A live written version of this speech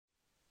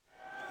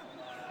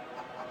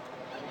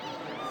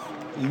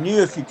you knew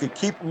if you could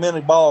keep them in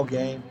a ball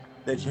game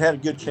that you had a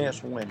good chance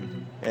of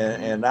winning.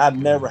 And I'd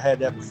never had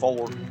that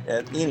before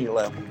at any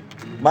level.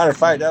 Matter of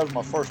fact, that was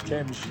my first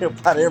championship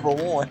I'd ever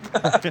won.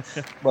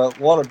 But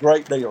what a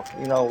great deal!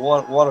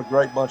 What a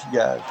great bunch of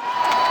guys.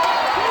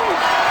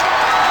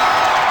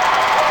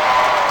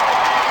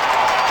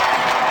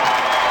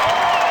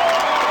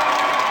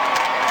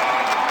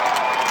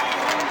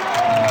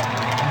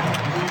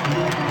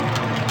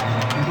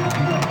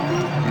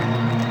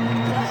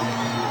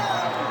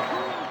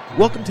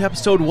 Welcome to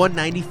episode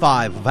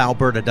 195 of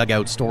Alberta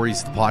Dugout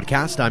Stories, the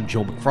podcast. I'm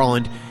Joe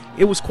McFarland.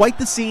 It was quite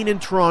the scene in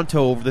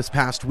Toronto over this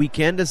past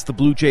weekend as the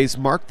Blue Jays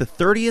marked the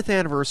 30th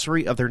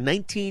anniversary of their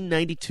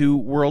 1992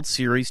 World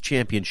Series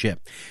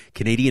championship.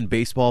 Canadian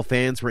baseball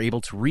fans were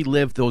able to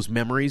relive those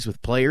memories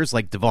with players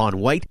like Devon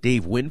White,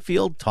 Dave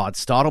Winfield, Todd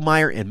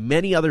Stottlemyre, and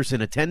many others in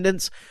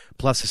attendance,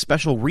 plus a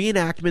special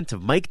reenactment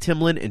of Mike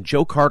Timlin and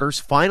Joe Carter's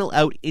final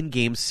out in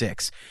Game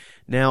 6.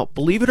 Now,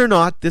 believe it or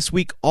not, this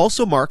week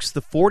also marks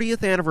the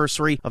 40th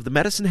anniversary of the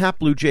Medicine Hat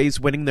Blue Jays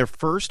winning their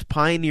first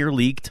Pioneer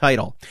League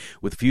title.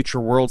 With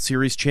future World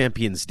Series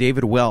champions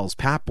David Wells,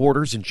 Pat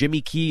Borders, and Jimmy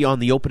Key on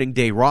the opening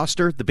day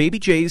roster, the Baby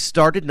Jays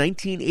started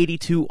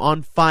 1982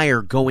 on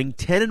fire, going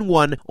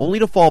 10-1, only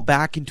to fall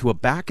back into a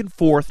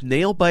back-and-forth,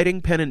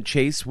 nail-biting pennant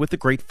chase with the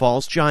Great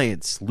Falls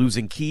Giants,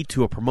 losing Key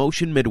to a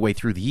promotion midway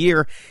through the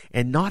year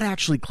and not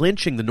actually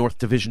clinching the North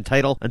Division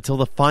title until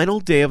the final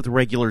day of the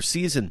regular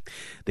season.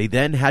 They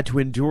then had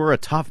to endure a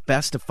tough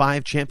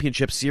best-of-5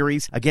 championship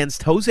series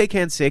against Jose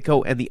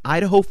Canseco and the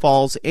Idaho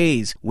Falls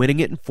A's, winning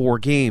it in 4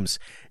 games.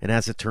 And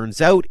as it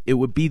turns out, it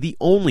would be the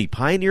only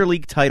Pioneer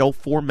League title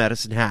for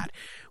Medicine Hat.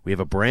 We have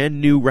a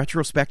brand new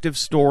retrospective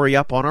story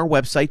up on our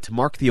website to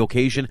mark the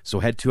occasion, so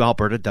head to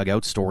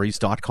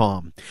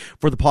albertadugoutstories.com.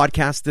 For the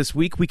podcast this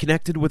week, we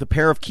connected with a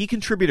pair of key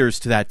contributors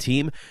to that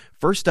team.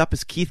 First up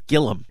is Keith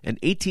Gillum, an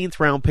 18th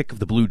round pick of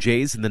the Blue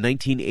Jays in the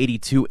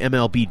 1982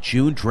 MLB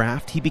June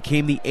draft. He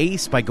became the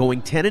ace by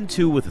going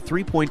 10-2 with a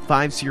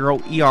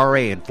 3.50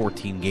 ERA in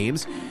 14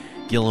 games.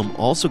 Gillum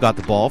also got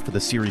the ball for the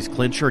series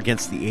clincher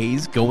against the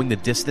A's, going the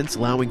distance,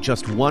 allowing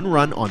just 1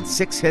 run on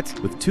 6 hits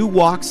with 2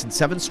 walks and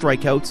 7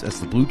 strikeouts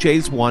as the Blue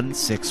Jays won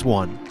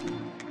 6-1.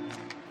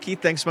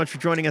 Keith, thanks so much for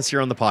joining us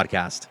here on the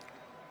podcast.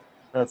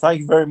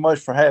 Thank you very much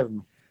for having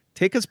me.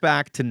 Take us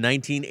back to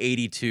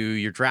 1982.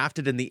 You're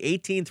drafted in the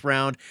 18th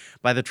round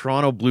by the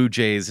Toronto Blue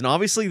Jays. And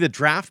obviously the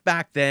draft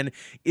back then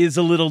is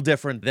a little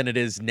different than it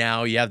is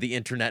now. You have the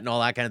internet and all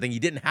that kind of thing. You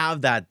didn't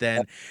have that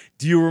then.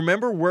 Do you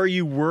remember where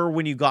you were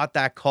when you got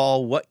that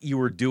call, what you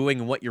were doing,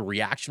 and what your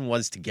reaction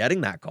was to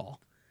getting that call?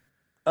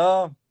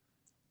 I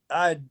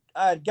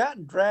had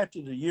gotten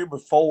drafted the year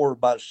before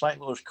by the St.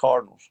 Louis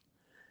Cardinals.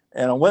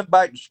 And I went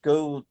back to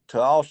school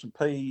to Austin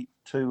Peay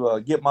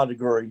to get my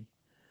degree.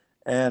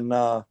 And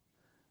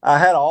I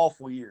had an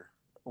awful year.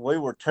 We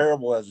were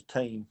terrible as a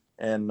team.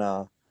 And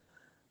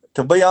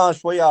to be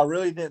honest with you, I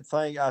really didn't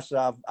think, I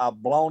said,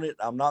 I've blown it.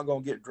 I'm not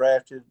going to get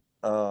drafted.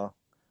 But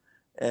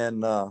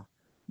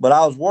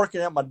I was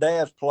working at my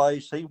dad's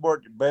place. He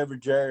worked at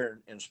Beverage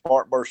Air in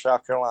Spartanburg,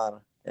 South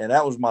Carolina. And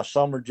that was my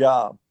summer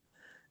job.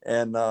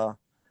 And I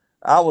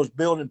was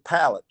building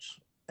pallets.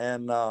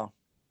 And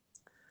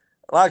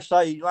like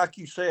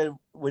you said,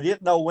 we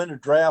didn't know when the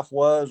draft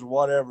was or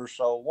whatever.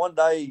 So one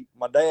day,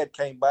 my dad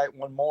came back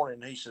one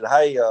morning and he said,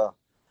 "Hey,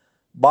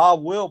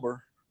 Bob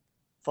Wilbur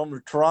from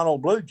the Toronto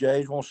Blue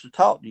Jays wants to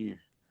talk to you."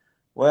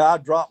 Well, I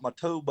dropped my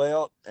tool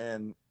belt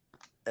and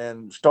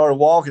started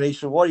walking. He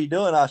said, "What are you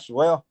doing?" I said,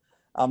 "Well,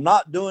 I'm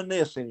not doing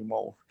this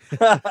anymore."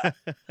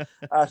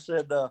 I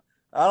said,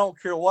 "I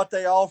don't care what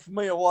they offer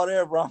me or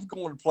whatever. I'm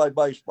going to play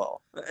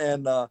baseball."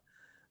 And I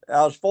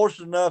was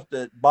fortunate enough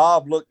that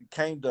Bob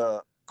came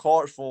to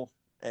Clarksville,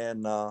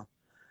 and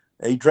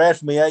he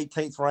drafted me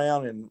 18th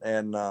round,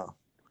 and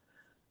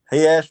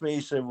he asked me,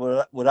 he said,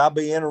 would I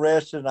be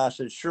interested? And I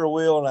said, "Sure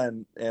will."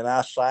 And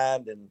I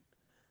signed, and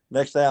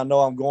next thing I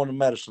know, I'm going to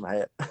Medicine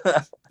Hat.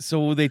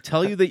 So they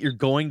tell you that you're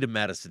going to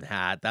Medicine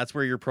Hat. That's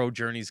where your pro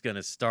journey is going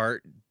to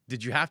start.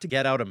 Did you have to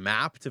get out a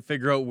map to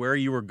figure out where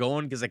you were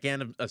going? Because I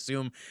can't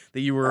assume that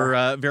you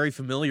were very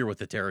familiar with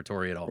the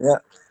territory at all. Yeah,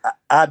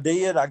 I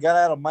did. I got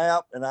out a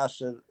map, and I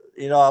said,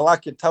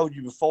 like I told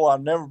you before,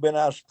 I've never been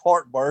out of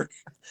Spartanburg.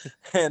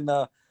 And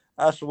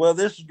I said, well,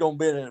 this is going to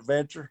be an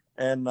adventure.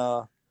 And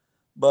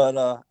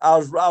but I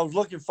was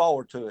looking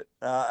forward to it.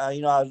 I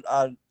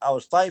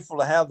was thankful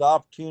to have the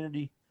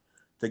opportunity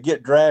to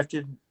get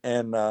drafted,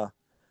 and I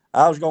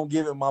was going to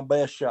give it my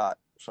best shot.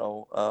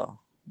 So,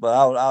 but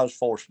I was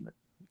fortunate.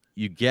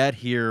 You get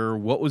here.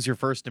 What was your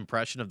first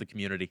impression of the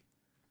community?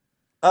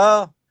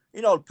 The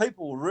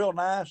people were real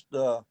nice.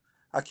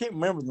 I can't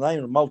remember the name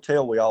of the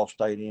motel we all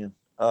stayed in.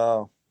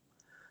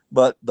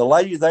 But the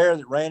lady there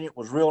that ran it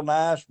was real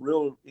nice,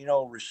 real,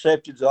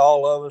 receptive to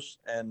all of us.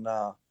 And,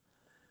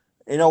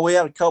 we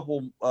had a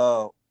couple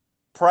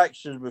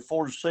practices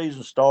before the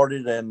season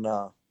started. And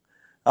I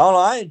don't know,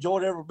 I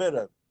enjoyed every bit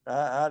of it.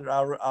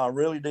 I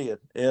really did.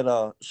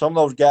 Some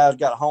of those guys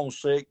got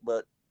homesick,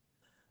 but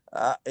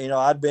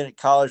I'd been at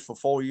college for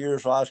 4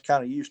 years, so I was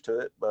kind of used to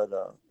it. But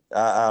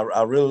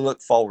I really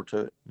look forward to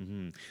it.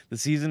 Mm-hmm. The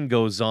season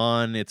goes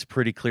on. It's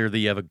pretty clear that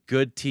you have a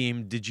good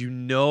team. Did you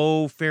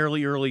know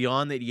fairly early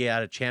on that you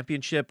had a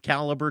championship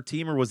caliber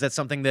team, or was that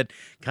something that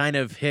kind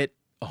of hit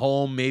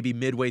home maybe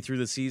midway through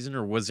the season,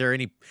 or was there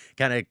any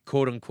kind of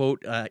quote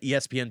unquote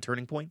ESPN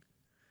turning point?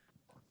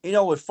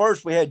 At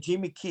first we had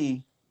Jimmy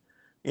Key,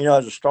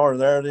 as a starter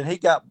there. Then he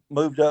got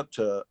moved up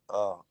to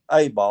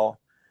A-ball.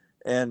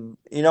 And,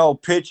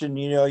 pitching,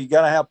 you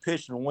got to have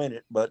pitching to win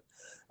it. But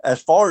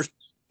as far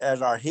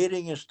as our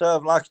hitting and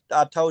stuff, like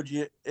I told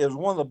you, it was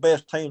one of the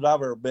best teams I've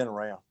ever been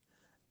around.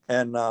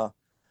 And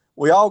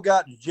we all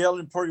got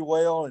gelling pretty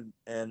well.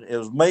 And it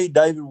was me,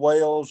 David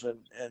Wells,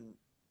 and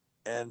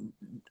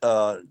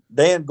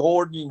Dan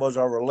Gordon was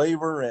our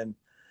reliever. And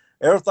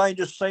everything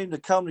just seemed to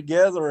come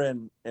together.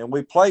 And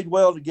we played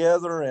well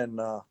together. And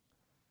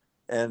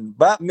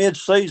about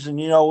mid-season,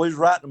 we was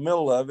right in the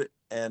middle of it.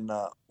 And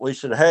we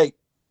said, hey,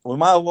 we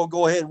might as well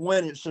go ahead and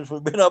win it since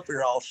we've been up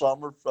here all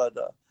summer. But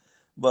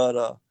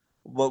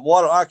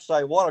what I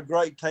say, what a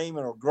great team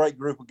and a great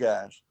group of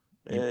guys.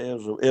 It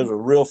was a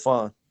real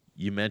fun.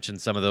 You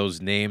mentioned some of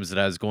those names that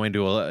I was going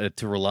to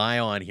rely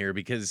on here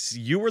because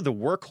you were the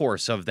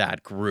workhorse of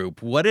that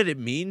group. What did it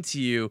mean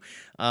to you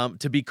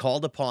to be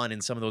called upon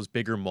in some of those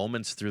bigger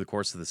moments through the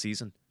course of the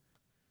season?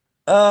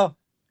 I've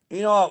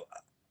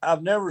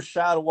never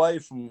shied away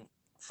from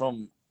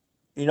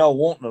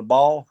wanting the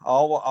ball. I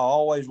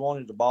always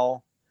wanted the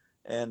ball.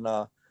 And,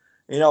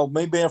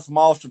 me being from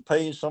Austin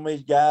Peay and some of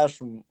these guys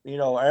from,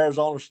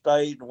 Arizona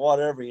State and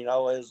whatever, it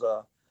was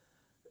a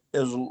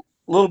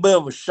little bit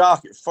of a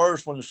shock at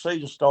first when the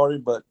season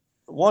started. But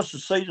once the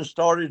season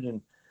started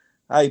and,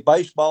 hey,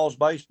 baseball is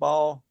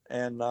baseball.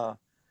 And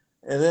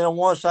then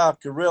once I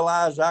could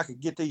realize I could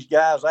get these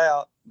guys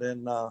out,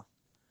 then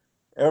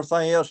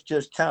everything else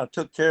just kind of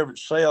took care of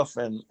itself.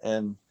 And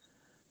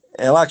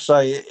like I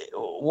say,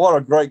 what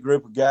a great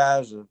group of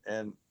guys.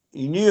 And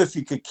you knew if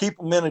you could keep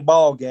them in a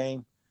ball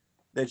game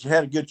that you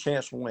had a good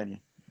chance of winning.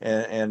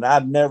 And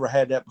I'd never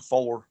had that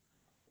before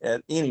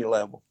at any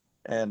level.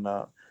 And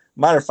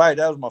matter of fact,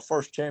 that was my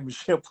first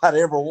championship I'd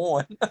ever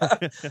won.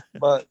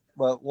 but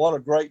what a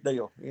great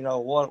deal.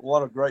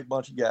 What a great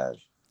bunch of guys.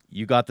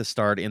 You got the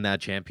start in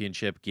that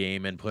championship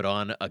game and put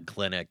on a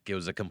clinic. It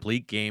was a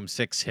complete game,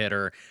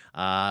 6-hitter,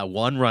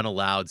 1 run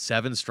allowed,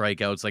 7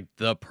 strikeouts, like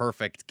the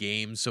perfect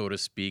game, so to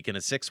speak, and a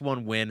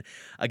 6-1 win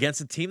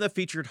against a team that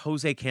featured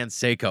Jose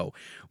Canseco.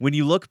 When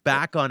you look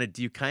back on it,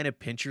 do you kind of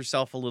pinch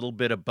yourself a little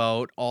bit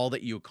about all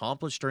that you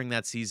accomplished during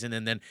that season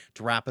and then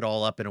to wrap it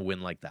all up in a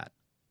win like that?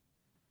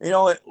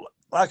 Like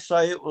I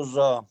say, it was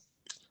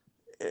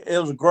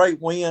a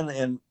great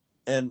win.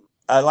 And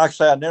like I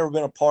say, I've never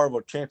been a part of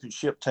a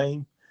championship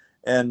team.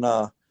 And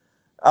I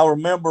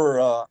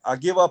remember I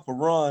give up a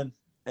run,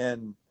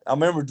 and I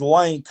remember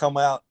Dwayne come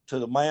out to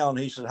the mound.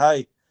 He said,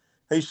 hey,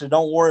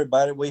 don't worry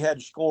about it. We had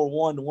to score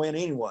 1 to win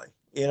anyway,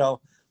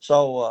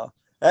 So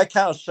that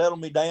kind of settled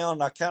me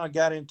down. I kind of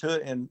got into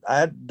it, and I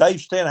had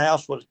Dave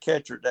Stenhouse was a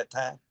catcher at that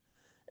time.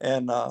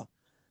 And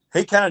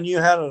he kind of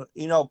knew how to,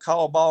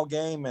 call a ball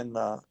game. And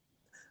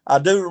I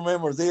do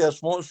remember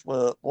this. Once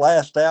the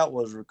last out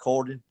was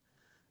recorded,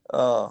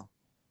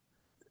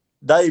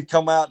 Dave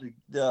come out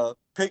to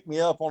picked me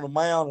up on the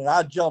mound, and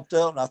I jumped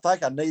up, and I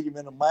think I kneed him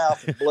in the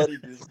mouth and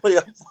bloodied his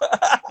lip.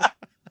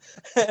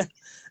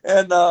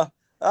 and I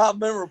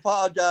remember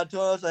apologizing to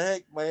him. I said,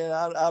 heck, man,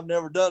 I've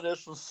never done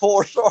this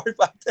before. Sorry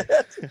about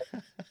that.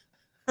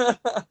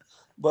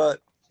 But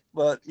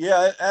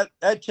yeah,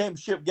 that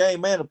championship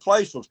game, man, the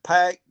place was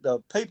packed. The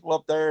people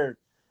up there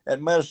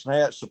at Medicine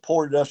Hat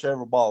supported us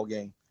every ball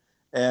game.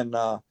 And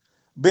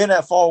being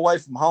that far away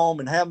from home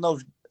and having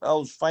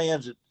those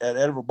fans at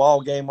every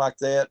ball game like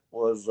that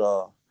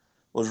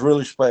was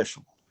really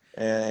special,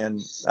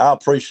 and I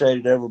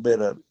appreciated every bit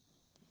of it.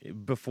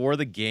 Before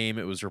the game,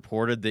 it was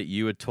reported that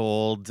you had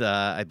told,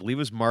 I believe it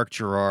was Mark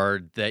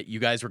Gerard, that you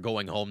guys were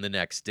going home the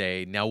next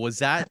day. Now, was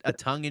that a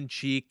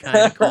tongue-in-cheek kind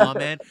of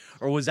comment,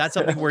 or was that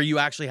something where you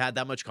actually had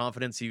that much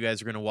confidence that you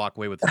guys were going to walk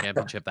away with the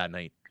championship that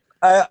night?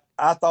 I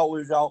thought we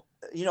was all,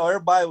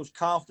 everybody was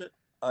confident,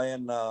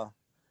 and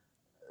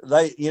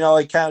they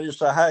kind of just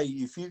said, hey,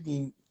 if you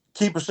can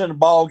keep us in the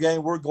ball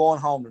game, we're going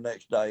home the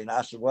next day. And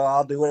I said, well,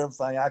 I'll do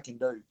everything I can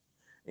do,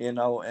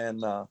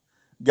 and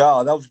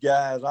God, those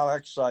guys, I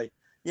like to say,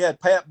 yeah,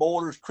 Pat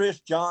Borders, Chris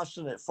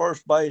Johnson at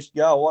first base.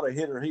 God, what a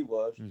hitter he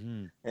was.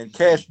 Mm-hmm. And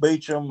Cash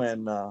Beecham.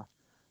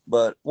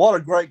 But what a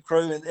great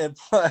crew. And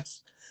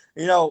plus,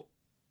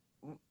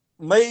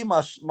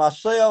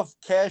 myself,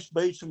 Cash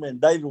Beecham, and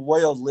David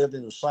Wells lived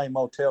in the same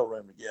motel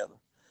room together.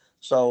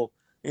 So,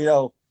 I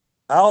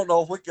don't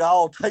know if we could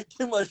all take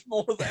too much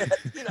more of that.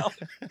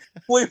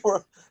 we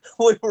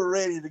were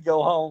ready to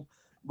go home.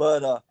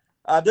 But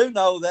I do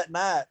know that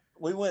night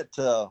we went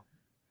to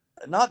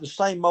not the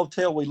same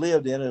motel we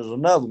lived in. It was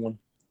another one.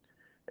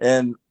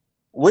 And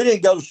we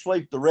didn't go to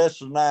sleep the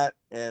rest of the night.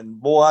 And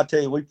boy, I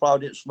tell you, we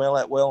probably didn't smell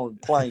that well on the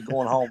plane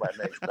going home that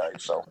next day.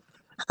 So,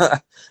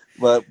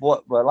 but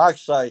like I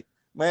say,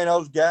 man,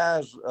 those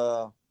guys,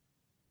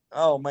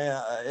 oh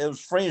man, it was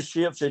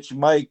friendships that you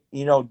make,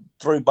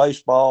 through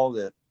baseball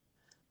that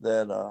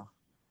they're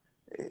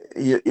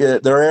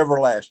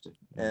everlasting,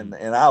 Mm-hmm.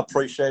 and I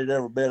appreciated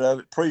every bit of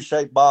it.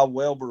 Appreciate Bob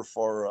Welber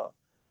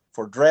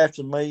for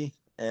drafting me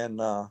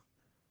and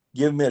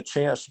giving me a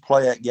chance to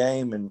play that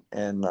game,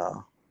 and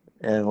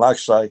like I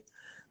say,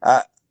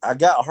 I I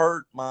got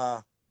hurt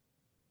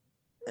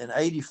in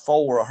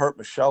 '84. I hurt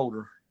my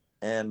shoulder,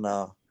 and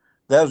that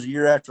was a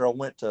year after I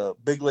went to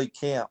big league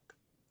camp,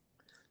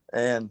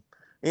 and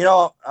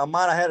I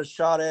might have had a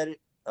shot at it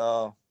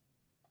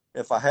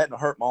if I hadn't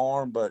hurt my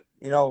arm, but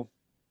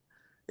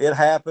it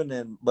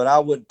happened, but I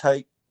wouldn't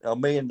take $1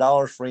 million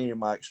for any of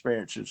my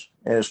experiences,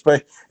 and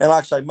especially, and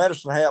like I say,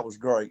 Medicine Hat was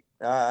great.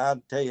 I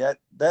tell you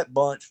that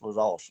bunch was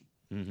awesome.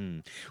 Mm-hmm.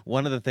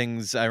 One of the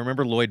things I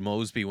remember Lloyd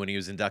Mosby, when he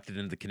was inducted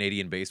into the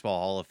Canadian Baseball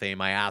Hall of Fame,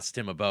 I asked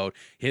him about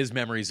his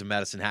memories of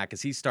Medicine Hat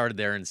because he started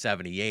there in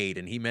 '78,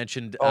 and he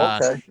mentioned Oh,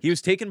 okay. he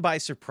was taken by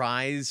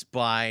surprise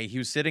he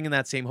was sitting in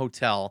that same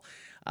hotel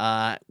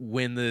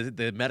when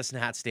the Medicine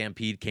Hat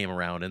Stampede came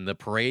around and the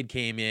parade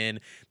came in.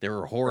 There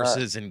were Right.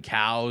 horses and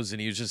cows,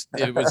 and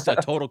it was a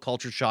total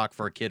culture shock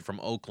for a kid from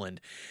Oakland.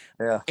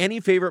 Yeah. Any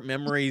favorite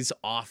memories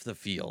off the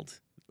field?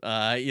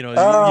 Uh,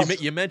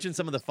 You mentioned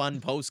some of the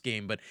fun post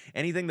game, but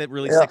anything that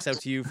really yeah. sticks out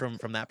to you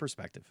from that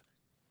perspective?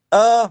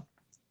 Uh,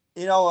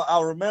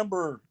 I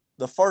remember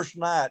the first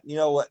night.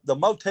 The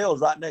motel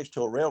is right next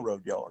to a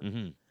railroad yard,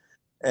 Mm-hmm.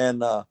 and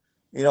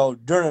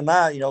during the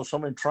night,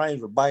 some of the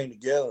trains were banging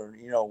together,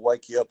 and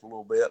wake you up a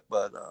little bit.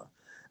 But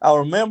I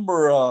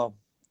remember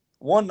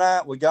one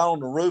night we got on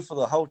the roof of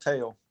the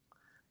hotel.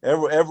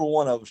 Every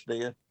one of us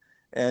did,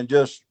 and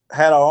just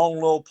had our own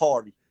little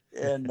party,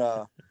 and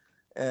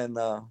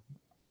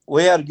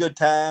we had a good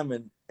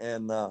time,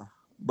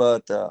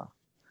 but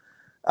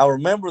I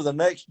remember the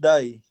next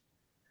day,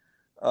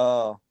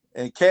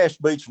 and Cash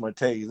Beach, I'm gonna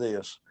tell you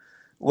this: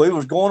 we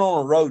was going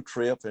on a road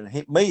trip, and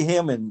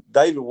him, and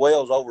David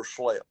Wells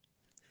overslept,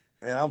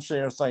 and I'm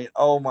sitting there thinking,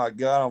 "Oh my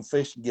God, I'm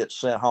fixing to get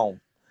sent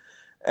home."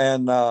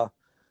 And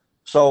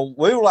so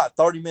we were like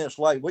 30 minutes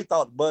late. We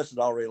thought the bus had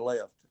already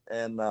left,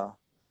 and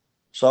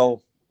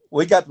so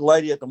we got the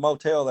lady at the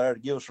motel there to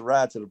give us a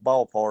ride to the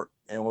ballpark.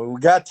 And when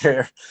we got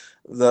there,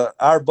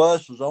 our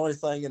bus was the only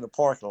thing in the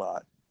parking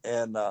lot.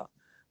 And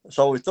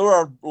so we threw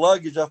our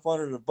luggage up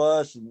under the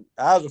bus, and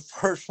I was the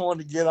first one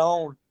to get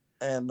on.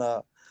 And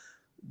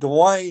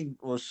Dwayne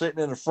was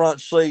sitting in the front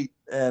seat.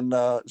 And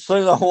as soon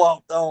as I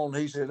walked on,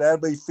 he said,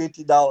 "That'd be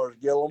 $50,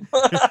 Gillum."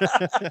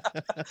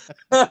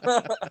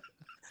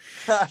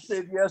 I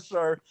said, "Yes,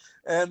 sir."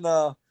 And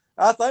I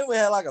think we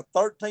had like a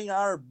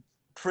 13-hour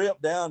trip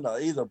down to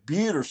either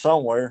Butte or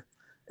somewhere.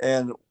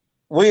 And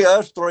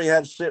us three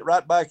had to sit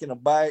right back in the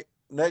back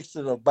next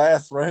to the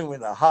bathroom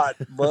in a hot,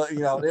 but it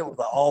was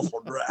an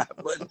awful drive.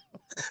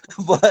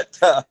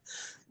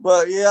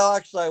 But yeah,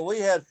 like I say, we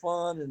had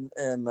fun,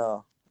 and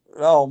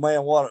oh man,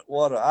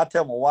 I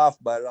tell my wife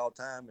about it all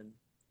the time,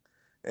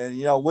 and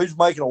we was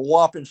making a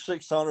whopping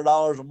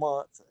 $600 a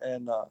month,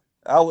 and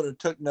I would have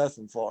took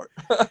nothing for it.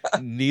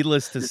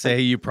 Needless to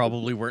say, you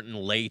probably weren't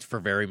late for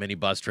very many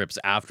bus trips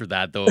after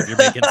that, though. If you're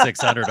making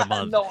 600 a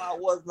month, No, I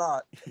was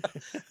not.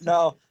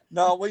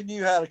 No, we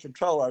knew how to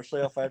control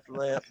ourselves after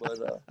that.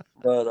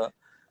 But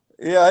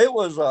yeah, it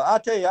was. I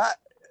tell you,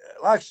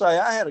 like I say,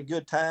 I had a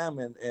good time,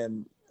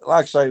 and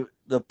like I say,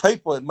 the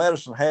people at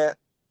Medicine Hat,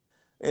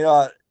 you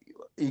know,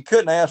 you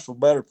couldn't ask for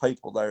better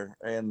people there,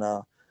 and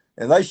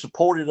they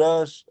supported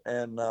us,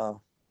 and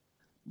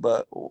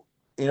but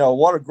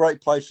what a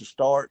great place to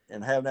start,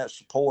 and having that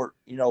support,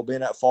 being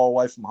that far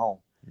away from home,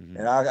 mm-hmm.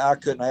 and I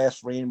couldn't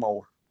ask for any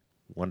more.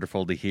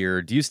 Wonderful to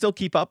hear. Do you still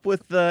keep up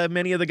with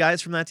many of the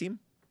guys from that team?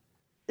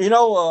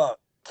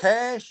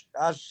 Cash,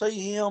 I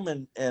see him,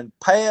 and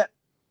Pat,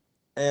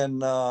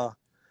 and Pat,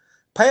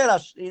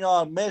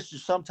 I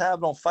message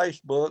sometimes on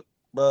Facebook,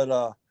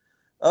 but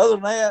other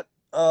than that,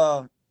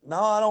 no,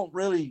 I don't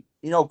really.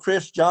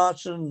 Chris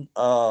Johnson,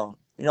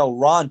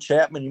 Ron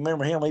Chapman. You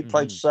remember him? He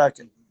played Mm-hmm.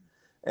 second,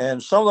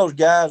 and some of those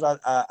guys,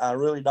 I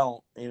really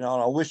don't. And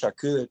I wish I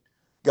could.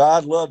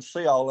 God, I'd love to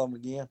see all of them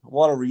again.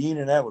 What a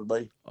reunion that would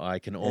be. I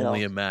can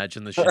only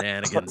imagine the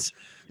shenanigans.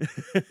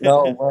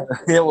 No,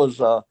 it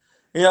was.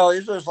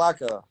 It's just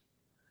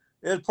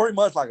it's pretty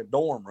much like a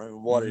dorm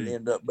room. What mm-hmm. it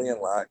ended up being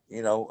like.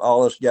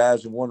 All us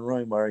guys in one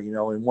room, or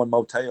in one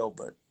motel.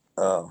 But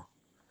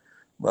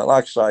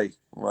like I say,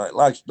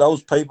 like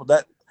those people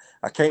that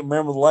I can't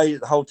remember the lady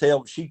at the hotel,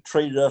 but she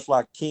treated us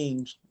like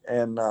kings,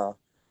 and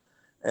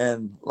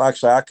like I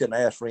say, I couldn't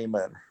ask for any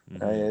better.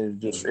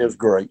 Mm-hmm. It was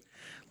great.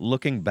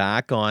 Looking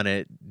back on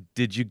it,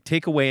 did you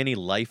take away any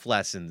life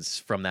lessons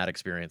from that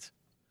experience?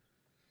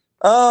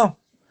 I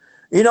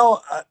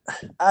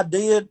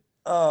did.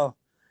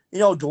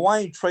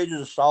 Dwayne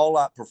treated us all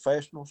like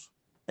professionals,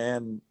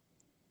 and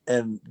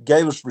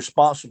gave us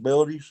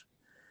responsibilities,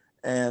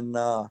 and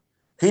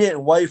he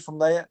didn't wait from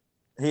that.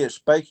 He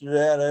expected it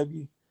out of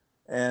you,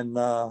 and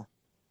I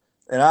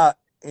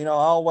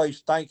always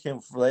thank him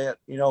for that.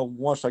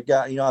 Once I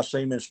got, I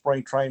see him in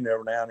spring training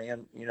every now and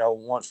then.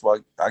 Once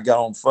I got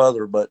on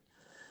further, but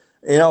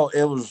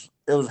it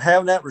was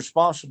having that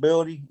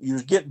responsibility. You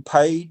was getting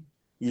paid.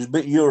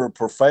 You were a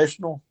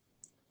professional,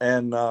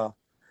 and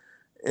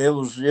it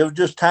was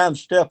just time to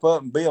step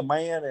up and be a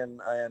man.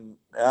 And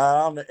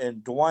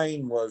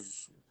Dwayne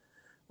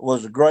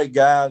was a great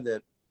guy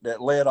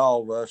that led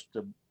all of us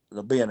to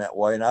being that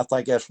way. And I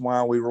think that's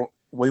why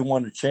we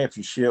won the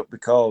championship,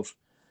 because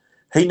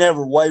he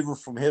never wavered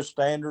from his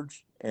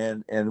standards,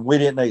 and we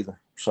didn't either.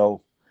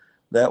 So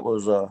that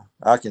was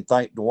I can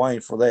thank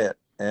Dwayne for that.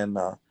 And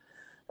like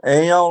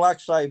I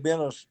say,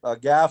 being a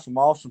guy from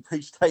Austin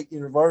Peay State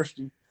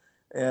University,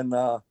 and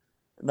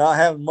not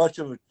having much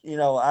of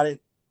I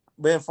didn't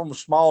been from a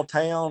small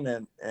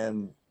town,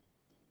 and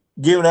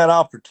given that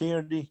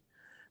opportunity,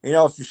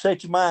 if you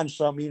set your mind to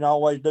something, you can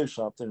always do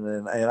something.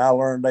 And I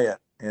learned that,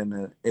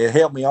 and it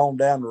helped me on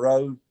down the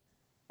road.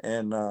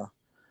 And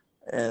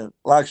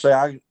like I say,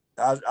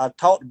 I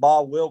talked to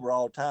Bob Wilbur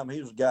all the time. He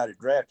was the guy that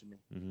drafted me.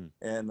 Mm-hmm.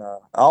 And I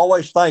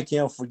always thank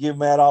him for giving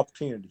me that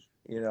opportunity,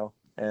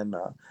 and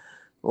a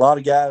lot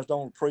of guys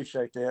don't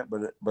appreciate that,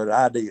 but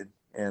I did,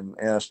 and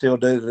I still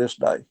do to this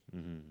day.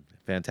 Mm-hmm.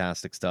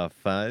 Fantastic stuff.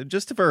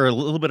 Just for a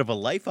little bit of a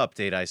life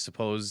update, I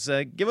suppose,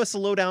 give us a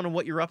lowdown on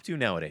what you're up to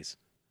nowadays.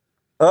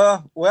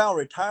 Well, I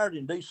retired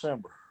in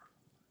December.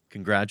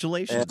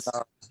 Congratulations.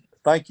 And,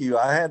 thank you.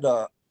 I had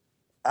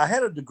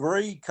a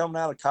degree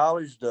coming out of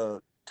college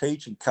to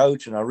teach and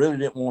coach, and I really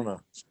didn't want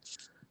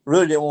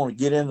to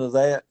get into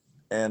that,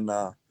 and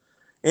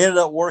ended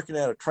up working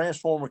at a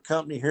transformer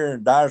company here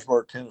in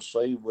Dyersburg,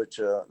 Tennessee, which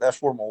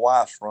that's where my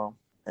wife's from.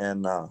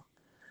 And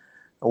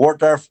I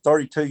worked there for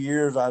 32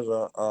 years. I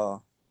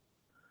was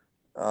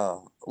a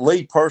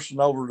lead person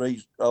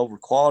over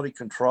quality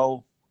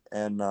control,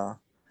 and I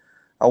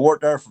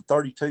worked there for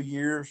 32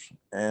 years.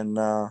 And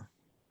now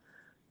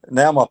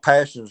my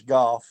passion is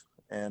golf,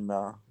 and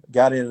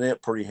got into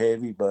it pretty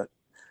heavy. But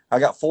I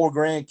got 4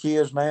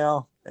 grandkids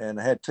now, and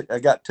I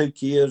got 2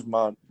 kids,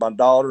 my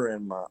daughter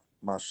and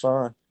my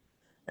son,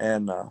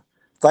 and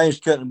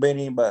things couldn't have been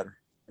any better,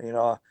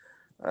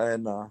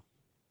 and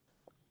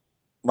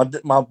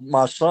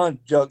my son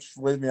jokes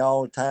with me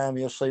all the time.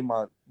 He'll see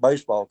my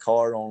baseball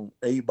card on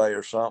eBay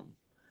or something,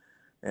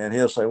 and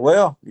he'll say,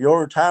 "Well,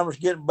 your retirement's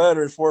getting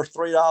better. It's worth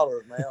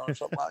 $3 now," or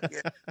something like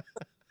that.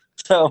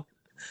 So,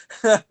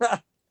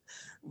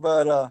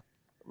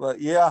 but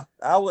yeah,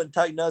 I wouldn't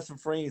take nothing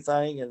for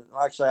anything. And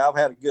like I say, I've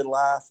had a good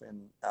life,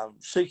 and I'm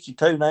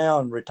 62 now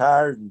and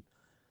retired and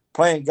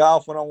playing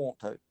golf when I want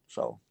to.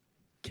 So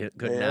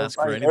couldn't ask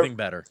for anything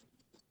better.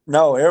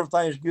 No,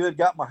 everything's good.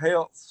 Got my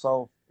health,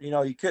 so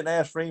you couldn't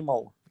ask for any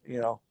more.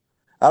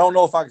 I don't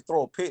know if I could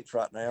throw a pitch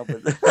right now,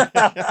 but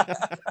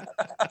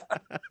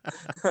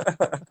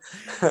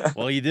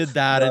well, you did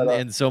that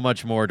and so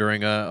much more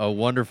during a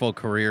wonderful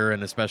career,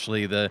 and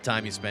especially the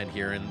time you spent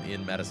here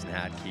in Medicine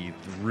Hat, Keith.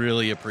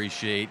 Really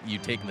appreciate you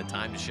taking the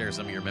time to share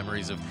some of your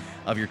memories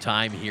of your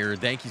time here.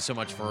 Thank you so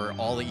much for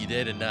all that you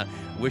did, and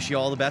wish you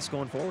all the best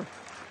going forward.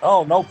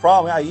 Oh, no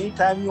problem. Hey,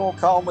 anytime you want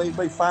to call me,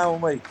 be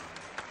fine with me.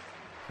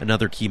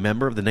 Another key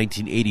member of the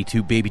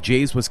 1982 Baby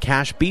Jays was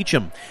Cash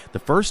Beecham. The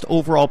first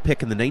overall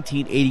pick in the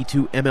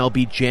 1982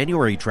 MLB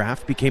January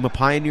draft, became a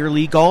Pioneer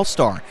League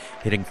All-Star,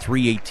 hitting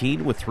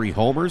 .318 with 3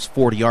 homers,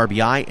 40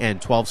 RBI, and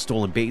 12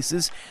 stolen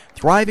bases,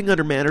 thriving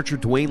under manager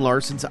Dwayne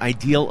Larson's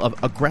ideal of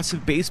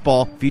aggressive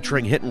baseball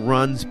featuring hit and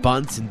runs,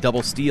 bunts, and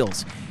double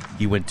steals.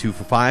 He went 2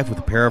 for 5 with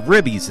a pair of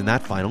ribbies in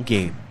that final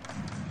game.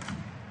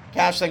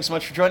 Cash, thanks so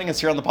much for joining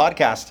us here on the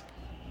podcast.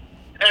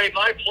 Hey,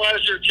 my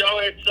pleasure, Joe.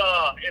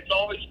 It's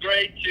always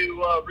great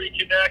to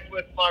reconnect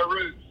with my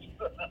roots.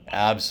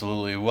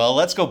 Absolutely. Well,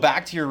 let's go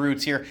back to your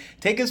roots here.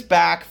 Take us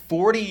back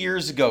 40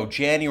 years ago,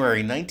 January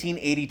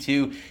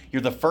 1982.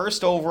 You're the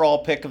first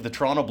overall pick of the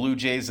Toronto Blue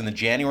Jays in the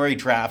January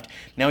draft.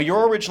 Now,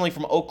 you're originally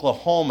from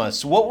Oklahoma,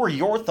 so what were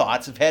your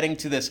thoughts of heading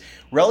to this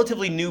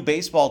relatively new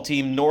baseball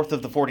team north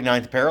of the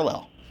 49th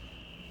parallel?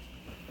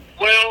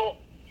 Well,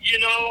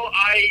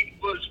 I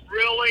was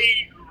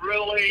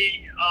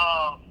really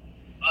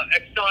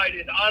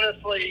excited.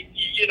 Honestly,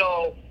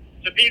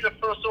 to be the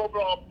first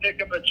overall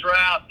pick of a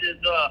draft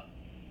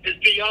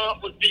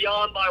was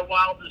beyond my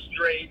wildest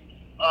dreams.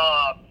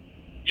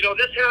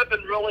 This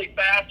happened really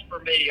fast for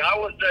me. I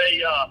was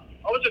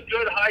a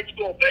good high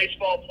school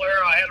baseball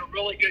player. I had a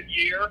really good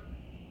year.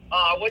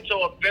 I went to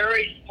a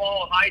very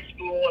small high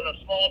school in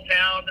a small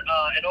town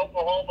in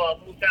Oklahoma, a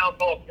little town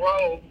called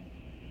Grove,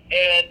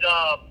 and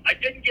I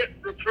didn't get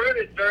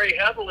recruited very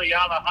heavily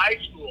out of high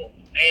school.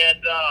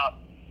 And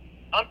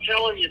I'm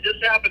telling you,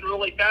 this happened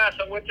really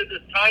fast. I went to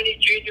this tiny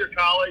junior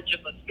college in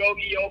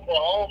Muskogee,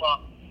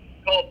 Oklahoma,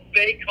 called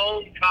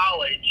Bacone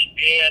College.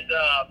 And,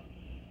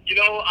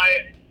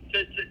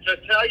 to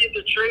tell you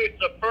the truth,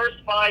 the first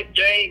 5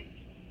 games,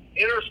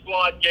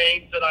 inter-squad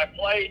games that I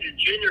played in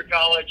junior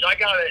college, I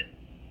got it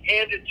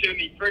handed to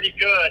me pretty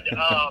good.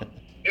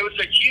 It was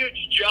a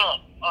huge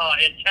jump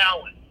in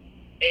talent.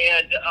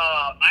 And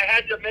I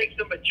had to make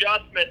some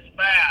adjustments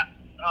fast.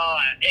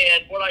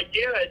 And what I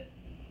did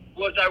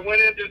was I went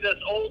into this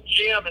old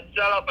gym and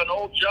set up an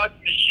old jug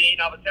machine.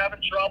 I was having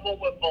trouble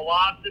with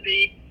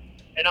velocity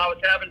and I was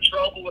having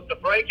trouble with the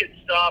braking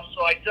stuff,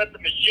 so I set the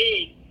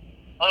machine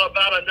on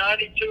about a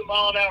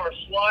 92-mile-an-hour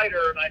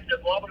slider, and I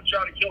said, well, I'm going to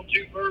try to kill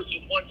two birds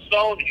with one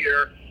stone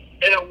here,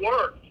 and it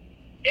worked.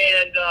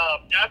 And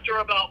after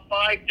about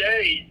 5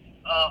 days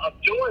of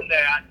doing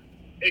that,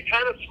 it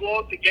kind of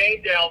slowed the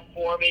game down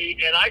for me,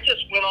 and I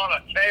just went on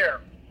a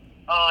tear.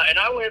 And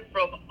I went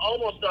from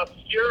almost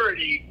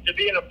obscurity to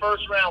being a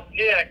first-round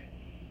pick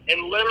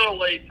in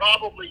literally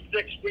probably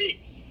 6 weeks.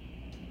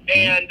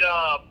 And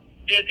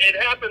it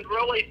happened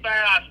really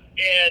fast.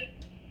 And,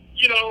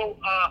 you know,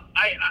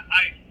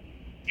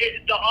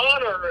 the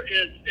honor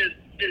is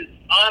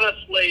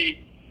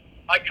honestly,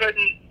 I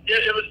couldn't,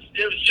 it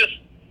was just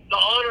the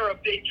honor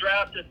of being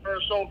drafted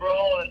first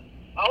overall. And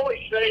I always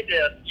say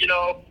this, you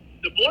know,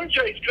 the Blue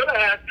Jays could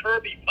have had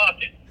Kirby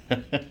Puckett.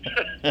 and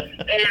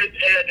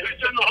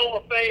who's in the Hall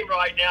of Fame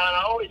right now, and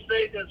I always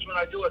say this when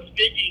I do a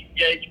speaking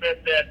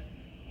engagement that,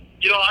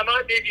 you know, I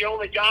might be the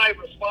only guy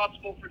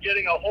responsible for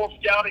getting a whole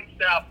scouting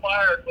staff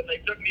fired when they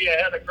took me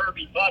ahead of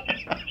Kirby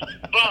Puckett.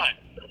 But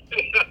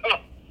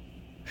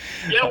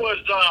it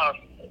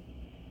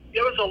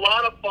was a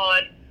lot of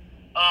fun.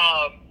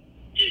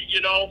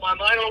 You know, my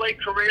minor league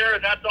career,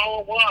 and that's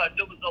all it was.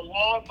 It was a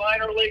long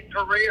minor league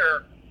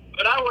career,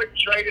 but I wouldn't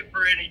trade it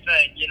for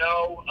anything, you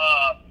know.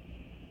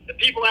 The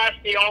people ask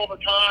me all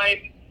the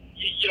time,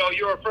 you know,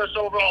 you're a first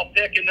overall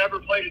pick and never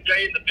played a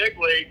day in the big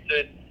leagues.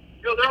 And,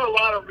 you know, there are a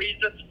lot of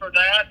reasons for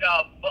that,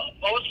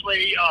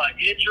 mostly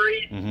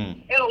injuries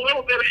and a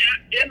little bit of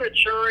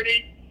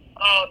immaturity.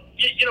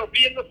 You know,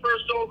 being the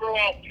first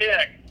overall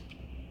pick,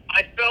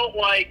 I felt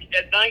like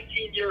at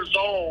 19 years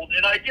old,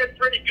 and I did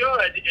pretty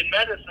good in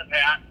Medicine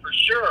Hat for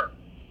sure.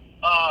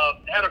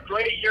 Had a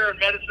great year in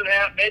Medicine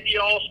Hat, made the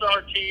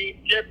All-Star team,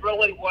 did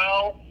really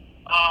well.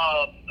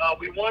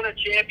 We won a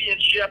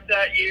championship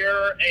that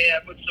year,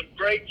 and with some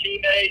great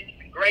teammates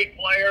and great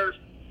players,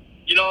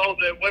 you know,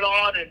 that went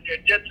on and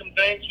did some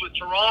things with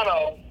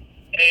Toronto.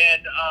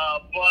 And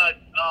but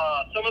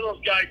some of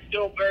those guys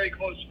still very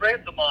close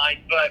friends of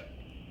mine. But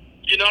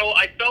you know,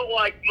 I felt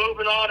like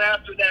moving on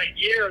after that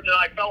year that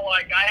I felt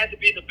like I had to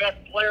be the best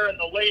player in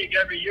the league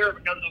every year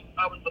because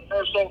I was the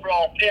first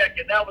overall pick,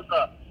 and that was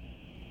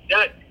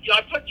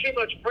I put too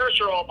much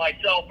pressure on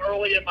myself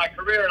early in my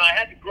career, and I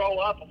had to grow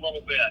up a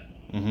little bit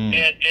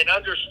and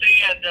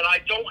understand that I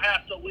don't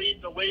have to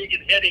lead the league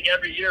in hitting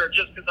every year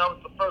just because I was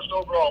the first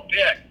overall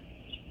pick.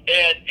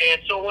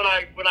 And so when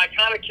I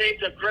kind of came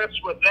to grips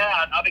with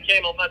that, I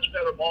became a much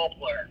better ball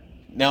player.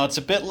 Now, it's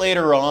a bit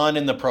later on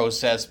in the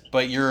process,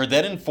 but you're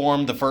then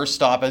informed the first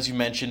stop, as you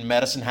mentioned,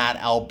 Medicine Hat,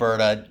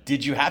 Alberta.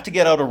 Did you have to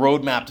get out a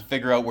roadmap to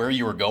figure out where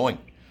you were going?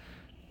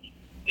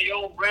 The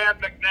old Rand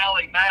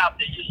McNally map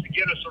that used to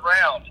get us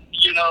around,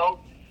 you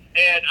know?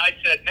 And I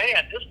said,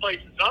 man, this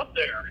place is up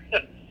there.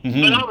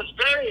 But I was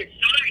very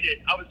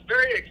excited. I was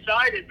very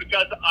excited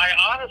because I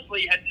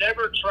honestly had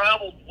never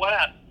traveled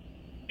west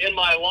in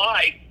my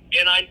life,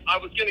 and I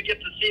was going to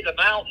get to see the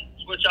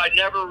mountains, which I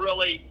never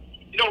really...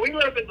 You know, we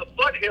live in the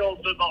foothills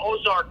of the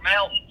Ozark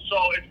Mountains, so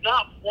it's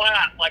not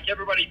flat like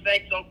everybody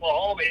thinks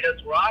Oklahoma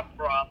is, where I'm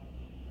from.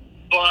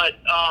 But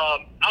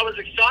I was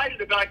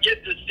excited about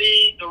getting to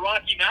see the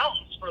Rocky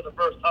Mountains for the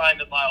first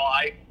time in my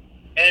life,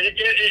 and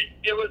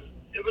it was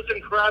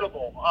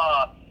incredible.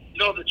 You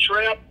know, the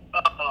trip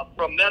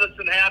from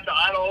Medicine Hat to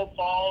Idaho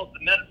Falls,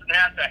 and Medicine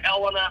Hat to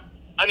Helena.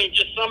 I mean,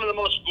 just some of the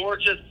most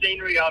gorgeous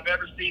scenery I've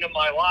ever seen in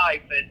my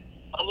life, and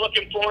I'm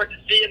looking forward to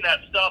seeing that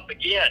stuff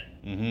again.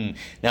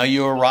 Now,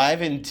 you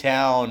arrive in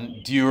town.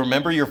 Do you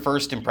remember your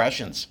first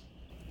impressions?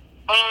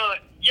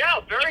 Yeah,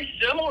 very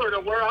similar to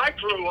where I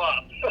grew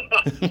up.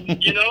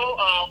 You know,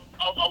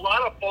 a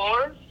lot of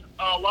farms,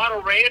 a lot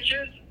of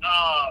ranches,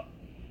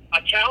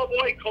 a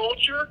cowboy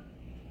culture.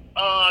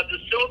 The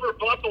Silver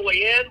Buckle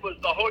Inn was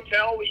the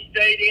hotel we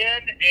stayed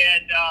in,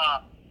 and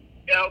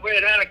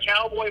it had a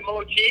cowboy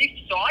motif,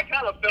 so I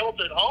kind of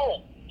felt at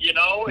home. You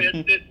know, it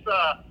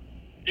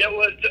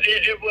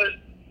was,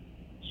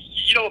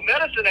 you know,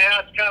 Medicine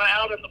Hat's kind of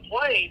out in the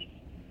plains,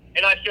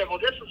 and I said, well,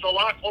 this is a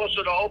lot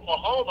closer to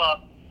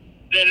Oklahoma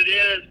than it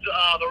is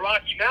the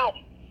Rocky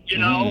Mountains, you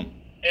know,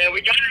 and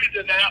we got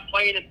into that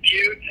playing in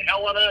Butte and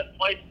Helena and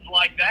places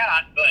like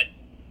that, but,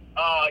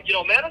 you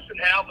know, Medicine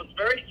Hat was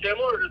very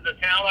similar to the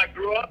town I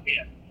grew up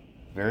in.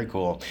 Very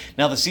cool.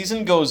 Now, the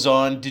season goes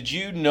on. Did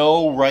you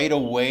know right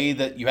away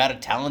that you had a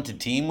talented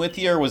team with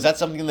you, or was that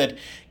something that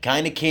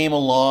kind of came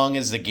along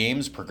as the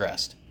games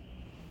progressed?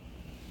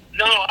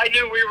 No, I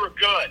knew we were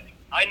good.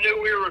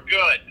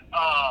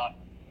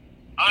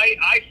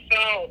 I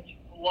felt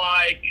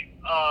like,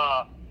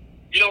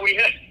 you know, we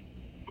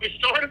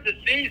started the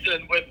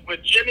season with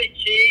Jimmy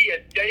Key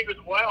and David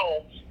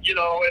Wells, you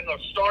know, in the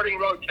starting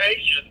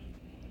rotation.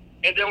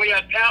 And then we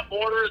had Pat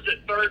Borders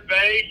at third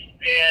base.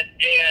 And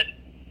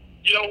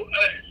you know,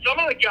 some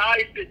of the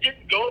guys that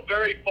didn't go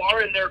very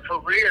far in their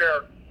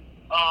career,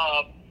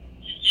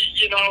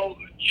 you know,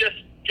 just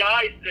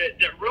guys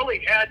that really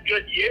had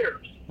good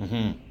years.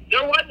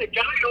 There wasn't a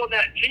guy on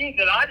that team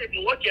that I didn't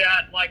look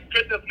at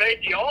couldn't have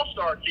made the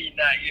All-Star team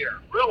that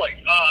year, really,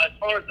 as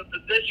far as the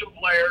position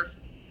players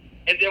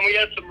And then we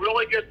had some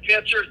really good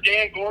pitchers.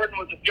 Dan Gordon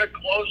was a good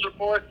closer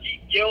for us.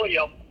 Keith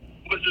Gilliam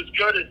was as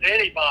good as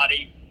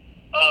anybody.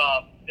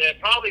 And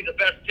probably the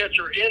best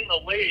pitcher in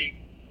the league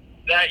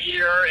that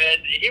year.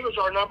 And he was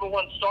our number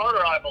one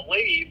starter, I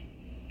believe.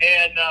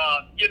 And,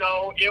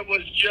 it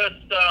was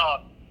just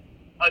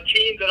a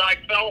team that I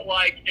felt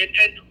like,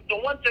 and the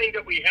one thing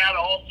that we had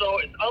also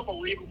is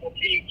unbelievable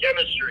team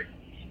chemistry.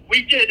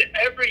 We did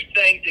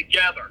everything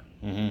together.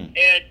 Mm-hmm.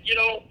 And,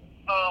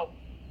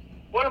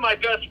 one of my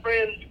best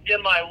friends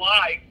in my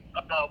life,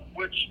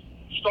 which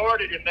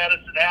started in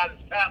Medicine Hat, is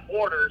Pat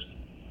Borders.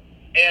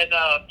 And,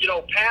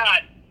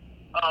 Pat,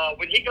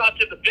 when he got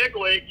to the big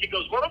leagues, he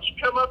goes, why don't you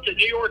come up to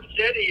New York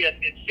City and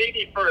see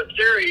me for a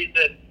series?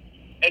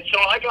 And so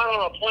I got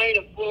on a plane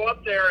and flew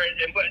up there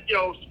and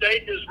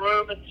stayed in his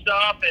room and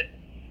stuff. And,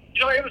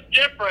 it was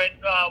different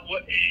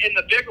in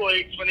the big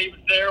leagues when he was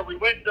there. We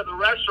went into the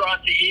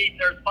restaurant to eat.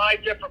 There's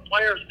 5 different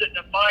players sitting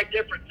at 5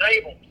 different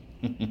tables.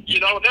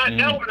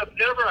 That would have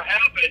never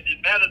happened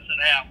in Medicine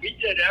Hat. We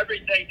did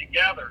everything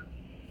together.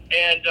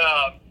 And,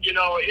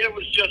 it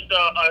was just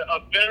a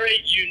very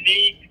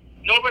unique,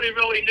 nobody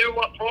really knew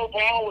what pro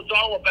ball was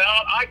all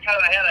about. I kind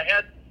of had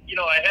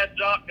a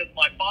heads up because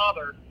my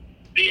father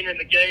being in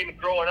the game and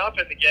growing up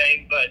in the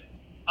game. But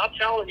I'm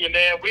telling you,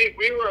 man,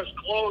 we were as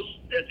close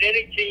as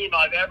any team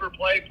I've ever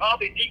played,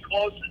 probably the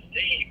closest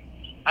team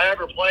I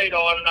ever played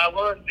on. And I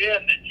learned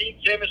then that team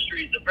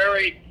chemistry is a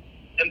very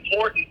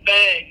important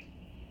thing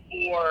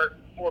for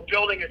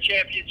building a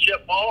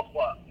championship ball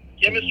club.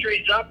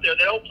 Chemistry's up there.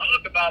 They don't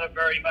talk about it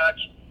very much,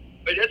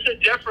 but it's a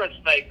difference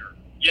maker,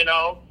 And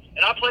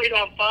I played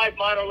on 5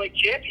 minor league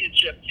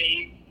championship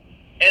teams,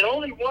 and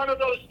only one of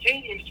those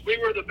teams, we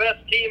were the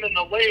best team in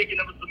the league, and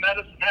it was the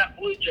Medicine Hat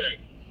Blue Jays.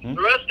 Hmm.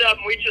 The rest of them,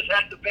 we just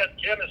had the best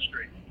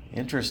chemistry.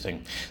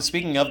 Interesting.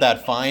 Speaking of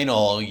that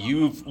final,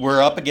 you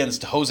were up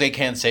against Jose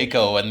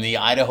Canseco and the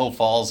Idaho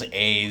Falls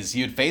A's.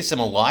 You'd faced him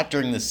a lot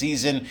during the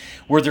season.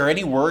 Were there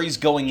any worries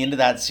going into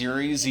that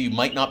series you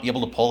might not be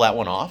able to pull that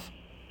one off?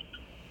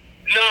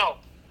 No.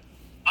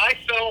 I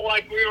felt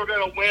like we were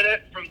going to win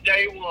it from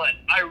day one.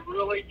 I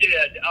really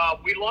did.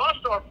 We lost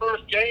our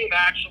first game,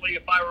 actually,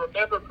 if I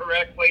remember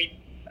correctly,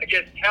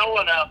 against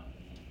Helena.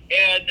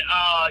 And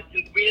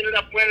we ended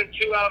up winning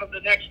 2 out of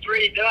the next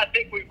 3. Then I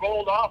think we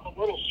rolled off a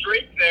little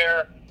streak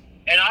there.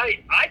 And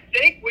I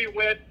think we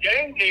went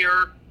dang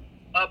near,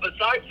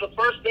 besides the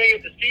first day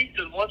of the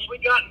season, once we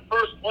got in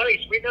first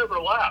place, we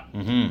never left.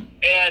 Mm-hmm.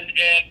 And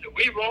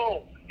we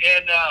rolled.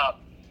 And,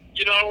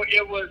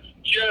 it was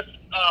just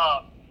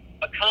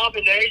a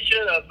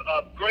combination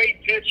of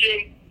great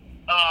pitching,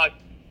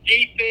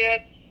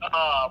 defense.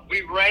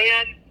 We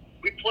ran.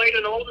 We played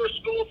an older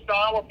school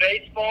style of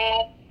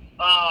baseball.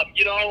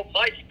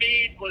 My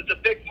speed was a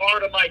big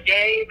part of my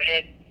game,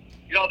 and,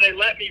 they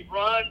let me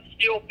run,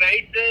 steal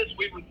bases.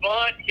 We would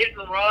bunt, hit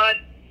and run.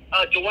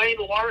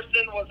 Dwayne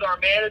Larson was our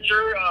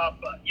manager.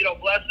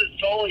 Bless his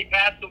soul, he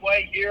passed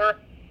away here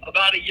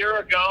about a year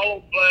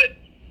ago. But,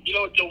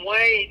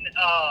 Dwayne,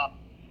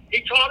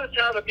 he taught us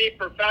how to be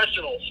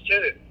professionals,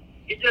 too.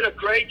 He did a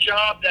great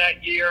job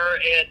that year,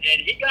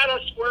 and he got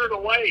us squared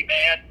away,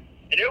 man.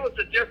 And it was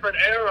a different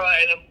era,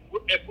 and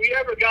if we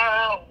ever got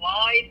out of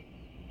line,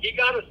 he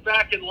got us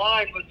back in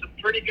line with some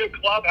pretty good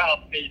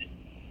clubhouse meetings.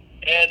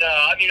 And,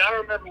 I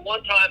remember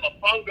one time a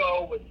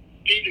fungo was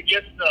beat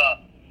against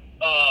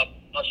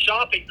a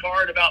shopping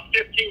cart about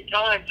 15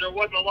 times. There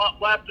wasn't a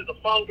lot left of the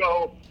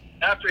fungo.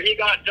 After he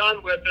got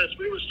done with us,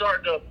 we were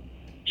starting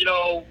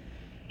to,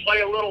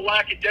 play a little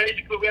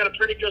lackadaisical. We had a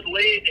pretty good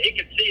lead. He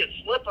could see it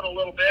slipping a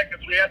little bit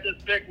because we had this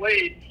big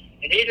lead,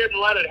 and he didn't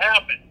let it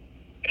happen.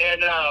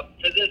 And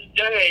to this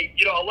day,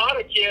 a lot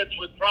of kids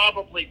would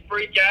probably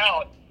freak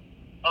out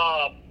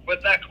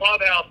with that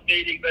clubhouse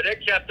meeting, but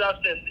it kept us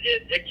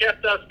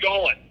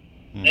going.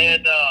 Mm-hmm.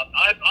 And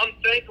I'm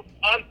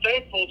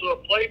thankful to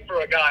have played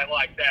for a guy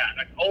like that,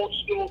 an old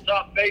school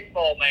tough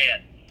baseball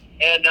man.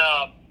 And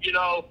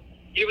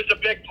he was a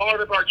big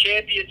part of our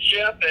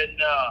championship. And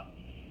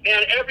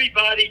man,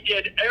 everybody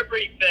did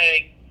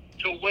everything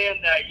to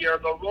win that year.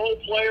 The role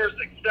players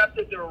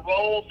accepted their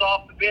roles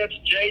off the bench.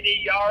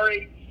 J.D.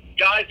 Yari,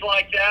 guys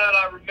like that.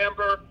 I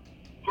remember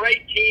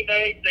great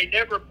teammates. They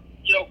never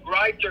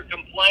griped or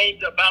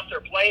complained about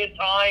their playing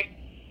time.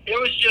 It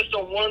was just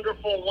a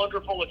wonderful,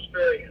 wonderful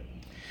experience.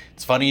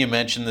 It's funny you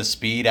mentioned the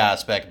speed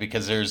aspect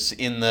because there's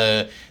in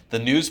the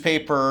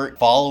newspaper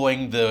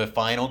following the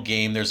final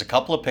game, there's a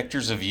couple of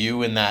pictures of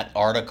you in that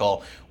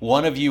article,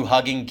 one of you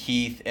hugging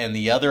Keith and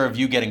the other of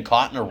you getting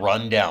caught in a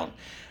rundown.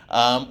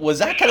 Was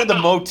that kind of the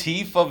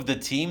motif of the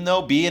team,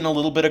 though, being a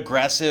little bit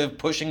aggressive,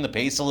 pushing the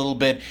pace a little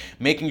bit,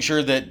 making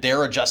sure that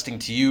they're adjusting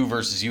to you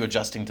versus you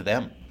adjusting to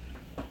them?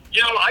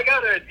 I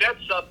got to admit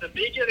something.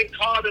 Me getting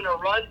caught in a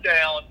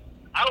rundown,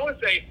 I was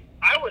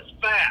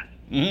fast,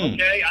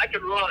 okay? I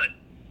could run.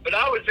 But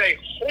I was a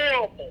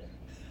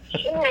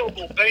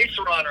horrible base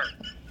runner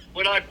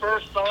when I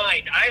first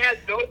signed. I had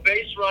no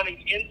base running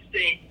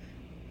instinct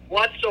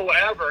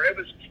whatsoever. It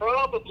was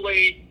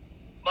probably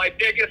my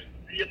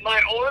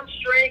arm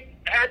strength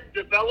hadn't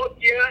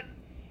developed yet,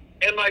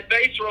 and my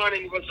base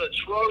running was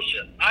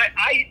atrocious.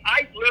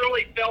 I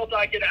literally felt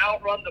I could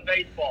outrun the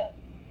baseball,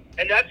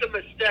 and that's a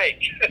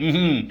mistake.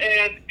 Mm-hmm.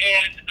 and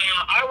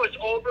I was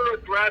over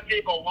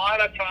aggressive a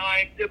lot of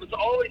times. It was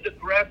always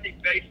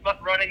aggressive base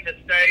running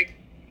mistakes.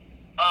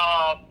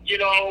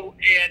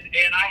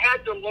 And I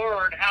had to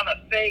learn how to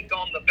think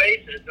on the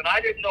bases, and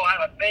I didn't know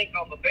how to think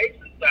on the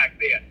bases back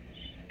then.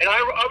 And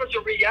I was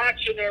a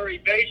reactionary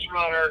base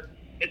runner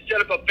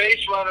instead of a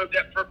base runner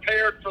that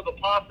prepared for the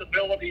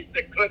possibilities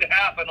that could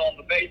happen on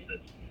the bases.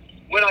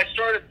 When I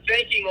started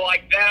thinking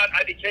like that,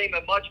 I became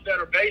a much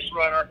better base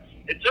runner.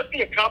 It took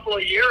me a couple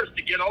of years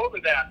to get over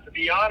that, to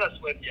be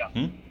honest with you.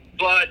 Mm-hmm.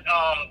 But,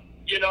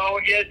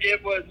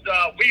 it was,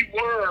 we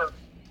were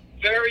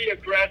very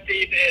aggressive,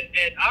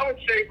 and I would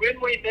say when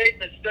we made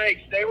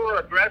mistakes, they were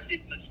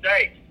aggressive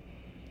mistakes.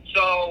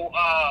 So,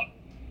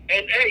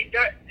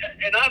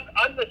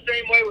 I'm the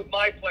same way with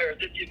my players.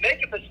 If you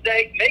make a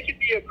mistake, make it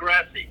be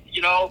aggressive.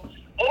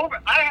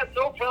 I have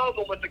no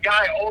problem with the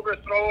guy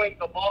overthrowing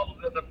the ball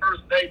to the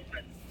first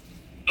baseman,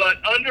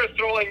 but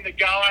underthrowing the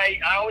guy,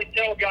 I always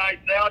tell guys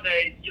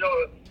nowadays,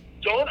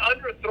 don't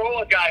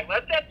underthrow a guy.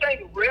 Let that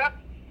thing rip,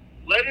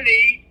 let it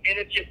eat, and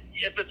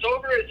if it's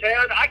over his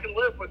head, I can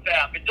live with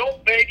that. But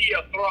don't baby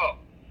a throw.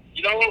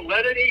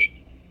 Let it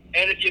eat.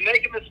 And if you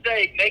make a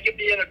mistake, make it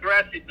be an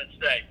aggressive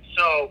mistake.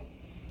 So,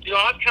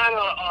 I'm kind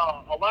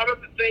of a lot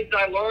of the things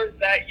I learned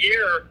that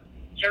year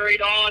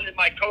carried on in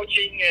my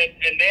coaching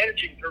and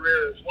managing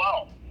career as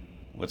well.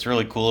 What's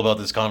really cool about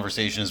this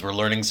conversation is we're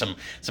learning some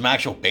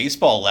actual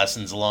baseball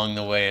lessons along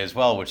the way as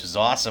well, which is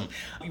awesome.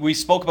 We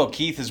spoke about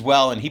Keith as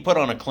well, and he put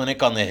on a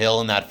clinic on the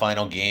hill in that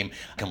final game,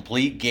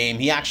 complete game.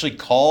 He actually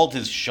called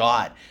his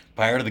shot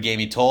prior to the game.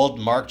 He told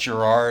Mark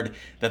Gerard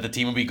that the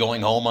team would be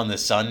going home on the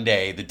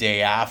Sunday, the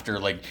day after.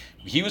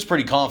 He was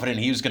pretty confident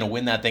he was going to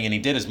win that thing, and he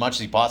did as much as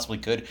he possibly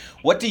could.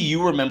 What do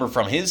you remember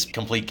from his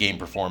complete game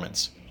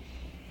performance?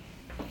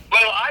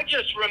 Well, I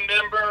just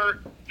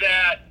remember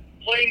that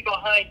playing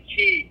behind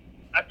Keith,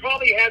 I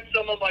probably had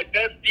some of my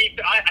best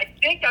defense. I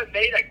think I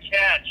made a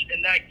catch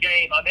in that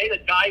game. I made a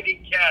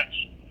diving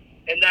catch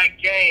in that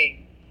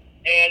game,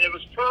 and it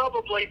was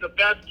probably the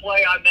best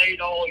play I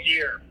made all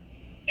year.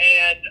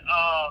 And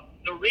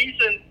the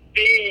reason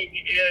being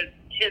is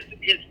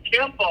his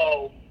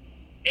tempo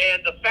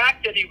and the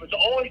fact that he was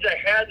always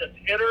ahead of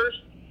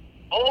hitters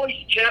always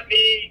kept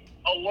me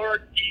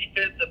alert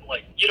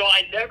defensively.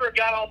 I never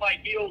got on my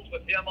heels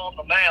with him on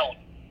the mound.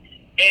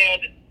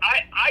 And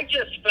I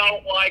just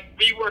felt like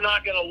we were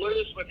not going to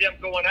lose with him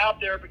going out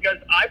there because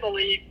I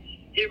believe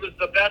he was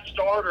the best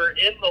starter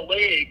in the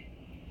league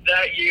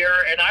that year.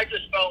 And I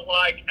just felt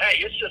like, hey,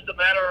 it's just a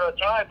matter of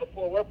time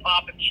before we're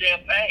popping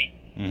champagne.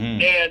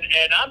 Mm-hmm.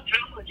 And I'm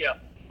telling you,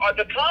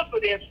 the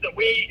confidence that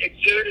we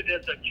exuded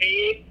as a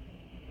team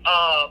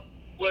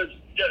was,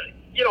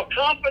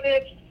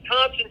 confidence,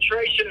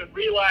 concentration, and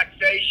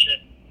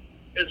relaxation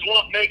is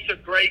what makes a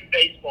great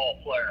baseball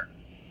player.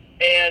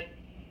 And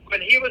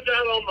when he was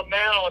out on the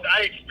mound,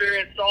 I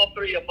experienced all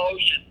three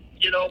emotions,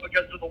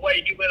 because of the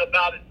way he went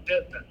about his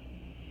business.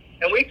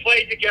 And we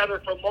played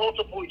together for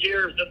multiple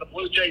years in the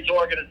Blue Jays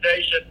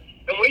organization,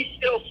 and we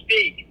still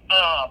speak.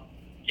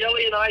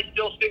 Kelly and I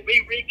still speak.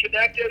 We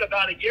reconnected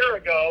about a year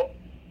ago,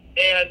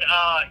 and,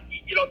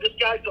 this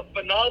guy's a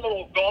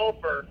phenomenal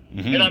golfer,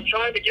 mm-hmm. and I'm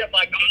trying to get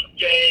my golf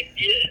game.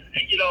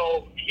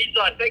 He's,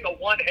 I think, a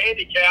 1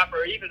 handicap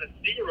or even a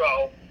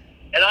 0,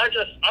 and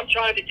I'm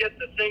trying to get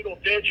the single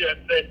digits,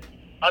 and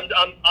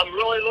I'm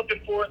really looking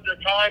forward to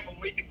the time when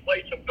we can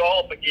play some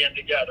golf again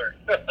together.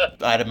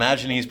 I'd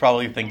imagine he's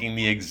probably thinking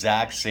the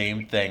exact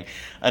same thing.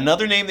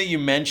 Another name that you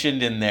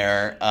mentioned in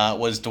there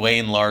was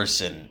Dwayne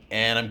Larson,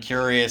 and I'm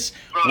curious,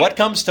 what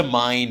comes to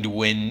mind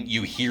when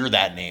you hear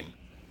that name?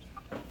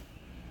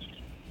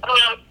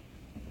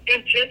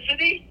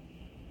 Intensity.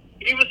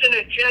 He was an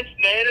intense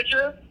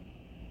manager.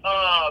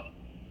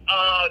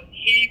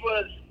 He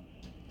was,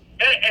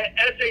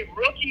 as a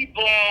rookie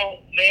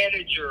ball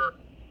manager,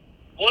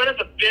 one of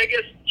the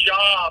biggest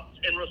jobs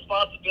and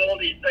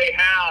responsibilities they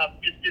have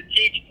is to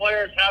teach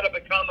players how to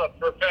become a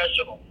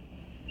professional.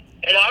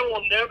 And I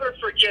will never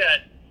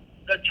forget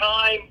the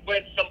time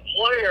when some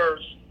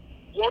players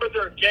wore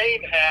their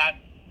game hat,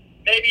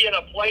 maybe in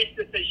a place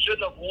that they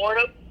shouldn't have worn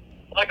them,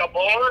 like a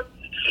bar.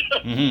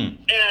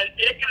 Mm-hmm. And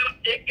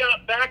it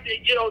got back to,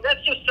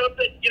 that's just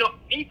something,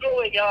 me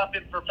growing up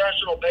in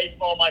professional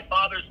baseball, my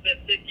father spent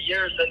 50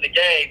 years in the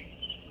game,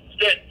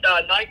 spent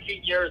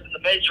 19 years in the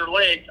major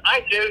leagues.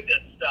 I knew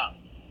this stuff,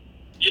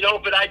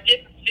 but I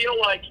didn't feel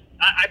like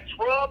I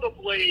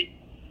probably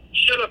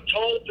should have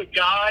told the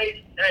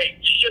guys, hey,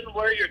 you shouldn't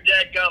wear your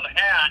dadgum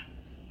hat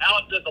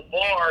out to the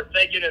bar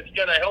thinking it's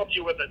going to help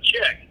you with a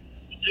chick.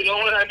 You know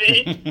what I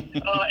mean?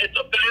 It's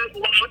a bad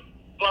look.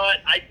 But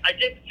I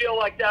didn't feel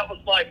like that was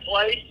my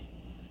place.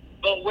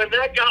 But when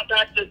that got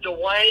back to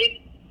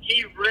Dwayne,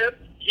 he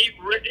ripped.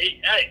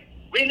 Hey,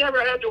 we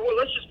never had to,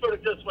 let's just put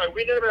it this way,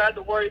 we never had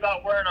to worry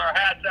about wearing our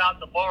hats out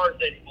in the bars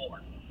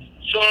anymore.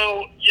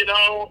 So,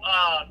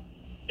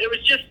 it was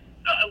just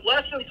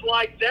lessons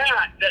like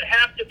that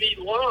have to be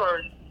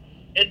learned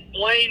and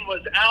Blaine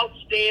was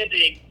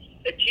outstanding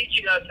at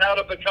teaching us how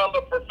to become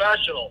a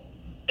professional.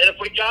 And if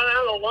we got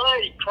out of the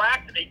line, he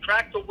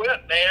cracked the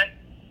whip, man.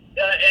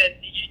 And,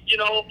 you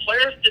know,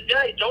 players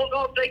today don't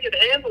know if they can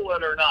handle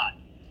it or not.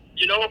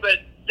 You know, but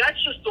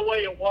that's just the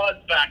way it was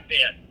back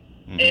then.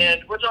 Mm-hmm.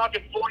 And we're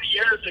talking 40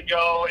 years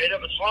ago, and it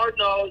was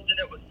hard-nosed, and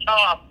it was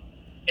tough.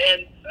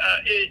 And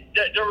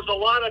there was a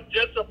lot of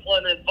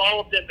discipline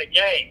involved in the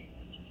game.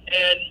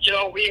 And, you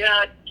know, we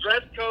had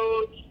dress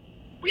codes.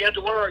 We had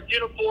to wear our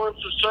uniforms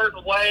a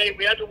certain way.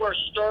 We had to wear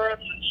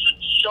stirrups and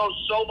show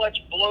so much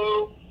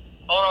blue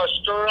on our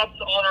stirrups,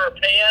 on our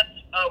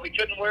pants. We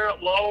couldn't wear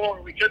it low,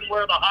 or we couldn't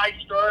wear the high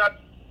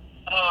stirrups.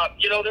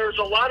 You know, there was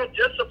a lot of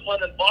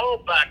discipline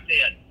involved back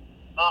then.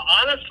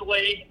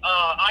 Honestly,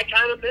 I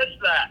kind of miss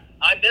that.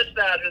 I miss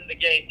that in the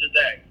game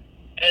today.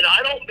 And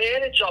I don't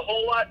manage a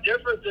whole lot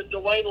different than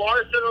Dwayne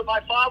Larson or my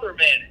father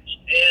managed.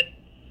 And,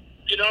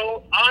 you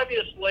know,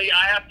 obviously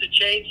I have to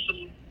change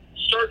some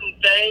certain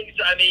things.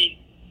 I mean,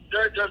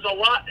 there's a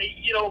lot,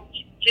 you know,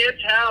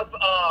 kids have,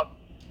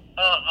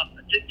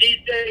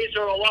 these days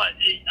are a lot,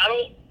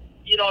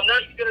 I'm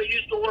not going to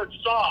use the word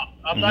soft.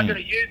 I'm not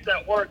going to use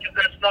that word because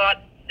that's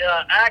not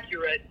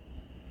accurate.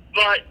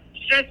 But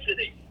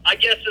sensitive, I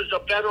guess, is a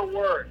better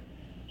word.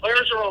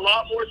 Players are a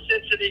lot more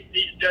sensitive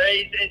these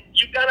days, and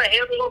you've got to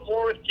handle them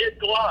more with kid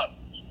gloves.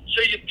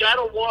 So you've got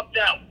to walk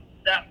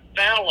that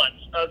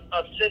balance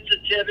of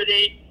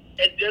sensitivity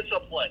and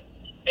discipline.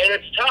 And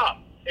it's tough.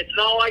 It's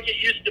not like it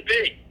used to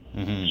be.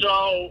 Mm-hmm.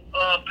 So,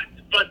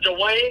 but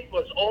Dwayne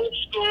was old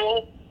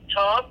school,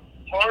 tough,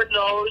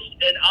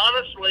 hard-nosed, and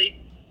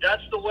honestly,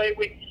 that's the way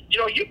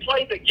you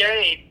play the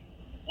game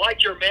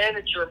like your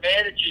manager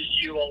manages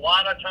you a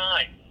lot of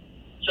times.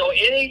 So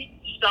any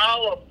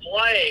style of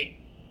play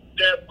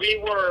that we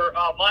were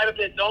might have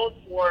been known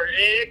for,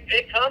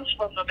 it comes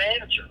from the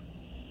manager.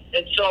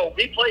 And so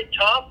we played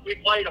tough, we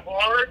played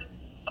hard,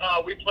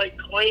 we played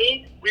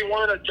clean. We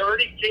weren't a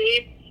dirty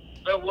team,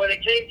 but when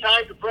it came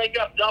time to break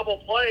up double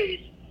plays,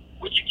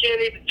 which you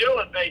can't even do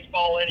in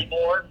baseball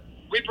anymore,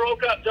 we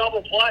broke up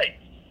double plays.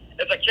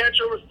 If a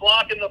catcher was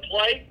blocking the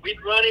plate,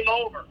 we'd run him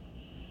over.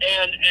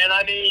 And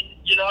I mean,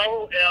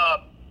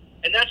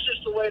 and that's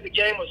just the way the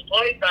game was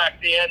played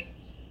back then.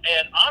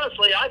 And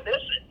honestly, I miss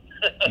it.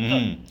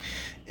 Mm-hmm.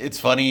 It's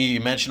funny, you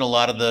mentioned a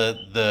lot of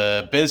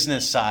the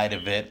business side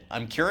of it.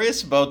 I'm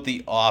curious about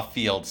the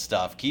off-field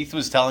stuff. Keith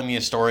was telling me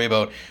a story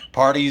about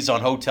parties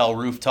on hotel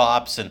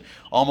rooftops and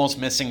almost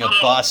missing a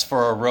bus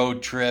for a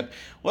road trip.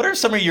 What are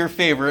some of your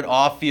favorite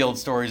off-field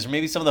stories, or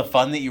maybe some of the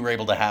fun that you were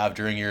able to have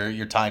during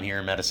your time here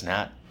in Medicine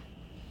Hat?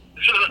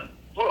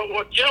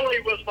 Well,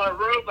 Kelly was my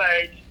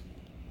roommate.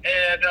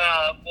 And,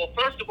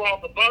 first of all,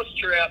 the bus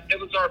trip, it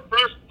was our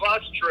first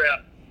bus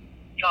trip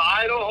to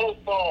Idaho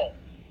Falls,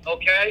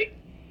 okay?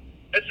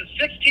 It's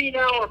a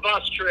 16-hour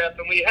bus trip,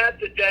 and we had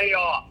the day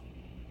off.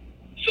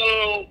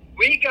 So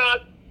we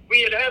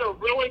had a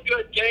really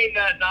good game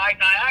that night,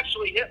 and I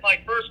actually hit my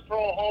first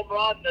pro home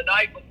run the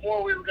night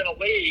before we were going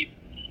to leave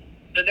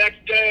the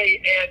next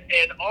day.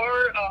 And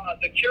our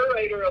the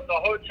curator of the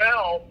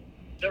hotel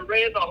that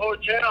ran the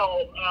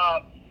hotel,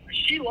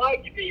 she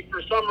liked me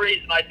for some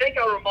reason. I think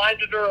I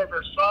reminded her of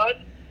her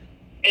son,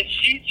 and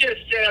she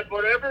just said,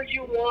 whatever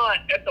you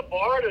want at the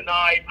bar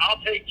tonight, I'll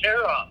take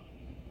care of.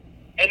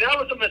 And that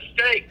was a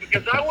mistake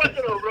because I wasn't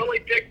a really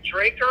big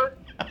drinker,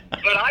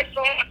 but I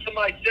thought to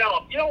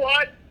myself, you know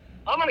what?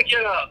 I'm going to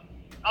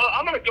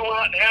go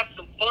out and have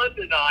some fun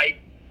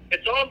tonight.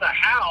 It's on the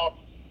house.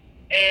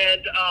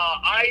 And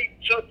I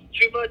took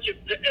too much of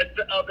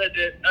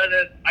it.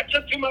 I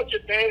took too much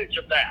advantage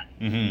of that.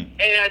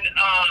 Mm-hmm. And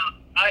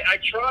I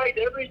tried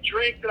every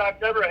drink that I've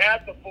never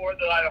had before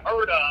that I'd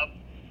heard of.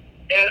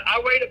 And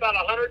I weighed about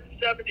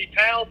 170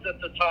 pounds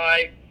at the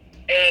time.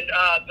 And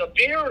the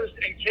beers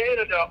in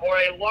Canada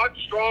are a lot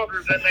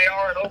stronger than they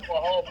are in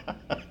Oklahoma.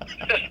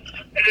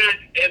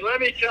 and let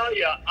me tell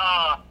you,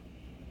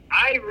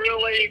 I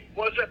really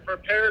wasn't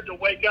prepared to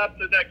wake up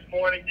the next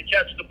morning to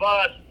catch the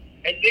bus,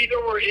 and neither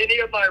were any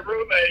of my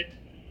roommates.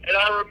 And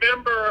I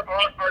remember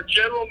I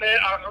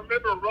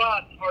remember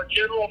Russ, our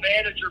general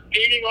manager,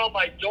 beating on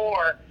my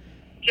door,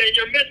 saying,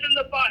 "You're missing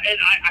the bus," and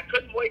I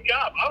couldn't wake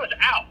up. I was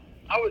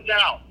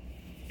out.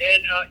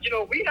 And,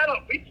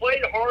 we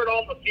played hard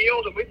on the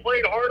field, and we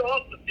played hard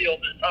off the field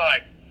at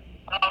times.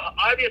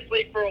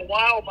 Obviously, for a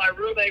while, my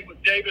roommate was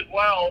David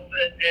Wells,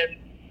 and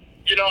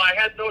I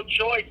had no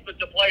choice but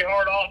to play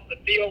hard off the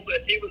field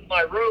if he was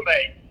my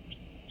roommate.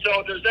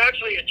 So there's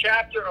actually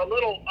a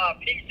little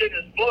piece in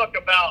his book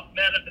about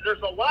medicine.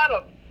 There's a lot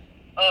of,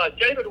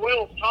 David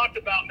Wells talked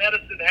about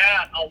Medicine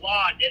Hat a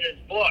lot in his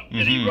book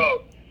that he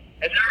wrote.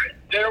 And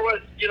there was,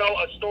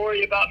 a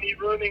story about me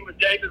rooming with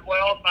David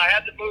Wells, and I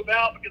had to move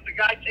out because the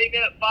guy came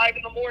in at 5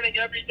 a.m.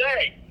 every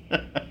day.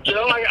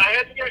 I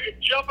had to get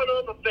jumping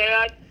on the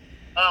bed,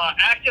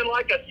 acting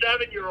like a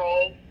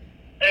 7-year-old,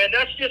 and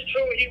that's just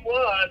who he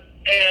was.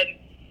 And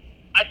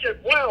I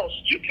said, Wells,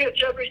 you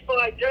pitch every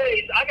 5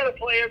 days. I got to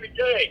play every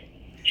day.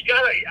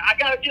 I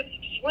got to get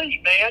some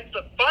sleep, man.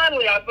 So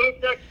finally, I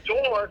moved next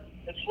door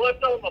and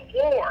slept on the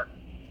floor.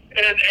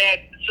 And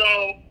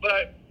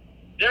But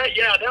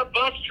that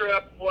bus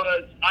trip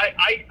was,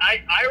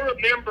 I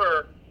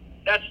remember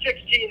that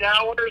 16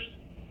 hours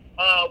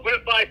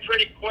went by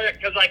pretty quick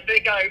because I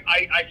think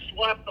I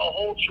slept the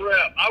whole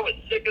trip. I was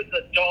sick as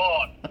a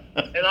dog,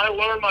 and I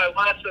learned my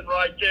lesson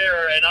right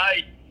there. And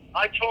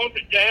I toned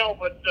it down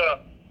with the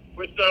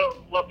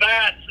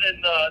Labatt's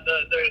and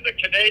the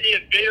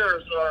Canadian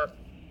beers.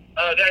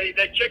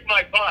 They kicked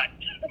my butt.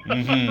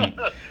 Mm-hmm.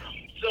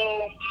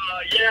 So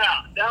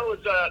that was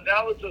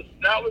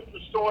the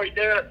story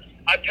there.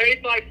 I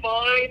paid my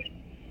fine,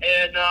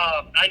 and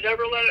I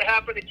never let it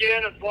happen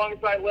again as long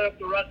as I lived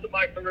the rest of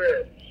my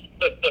career.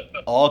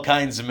 All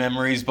kinds of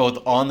memories, both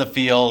on the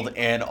field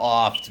and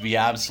off, to be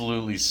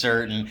absolutely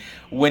certain.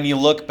 When you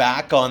look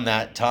back on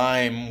that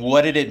time,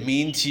 what did it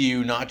mean to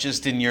you, not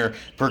just in your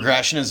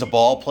progression as a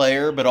ball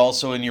player, but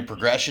also in your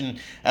progression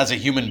as a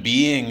human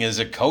being, as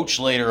a coach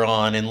later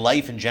on, in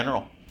life in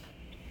general?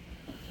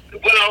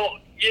 Well,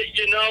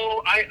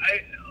 I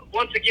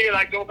once again,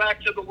 I go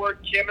back to the word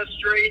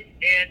chemistry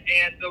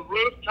and the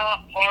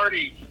rooftop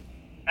parties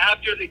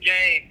after the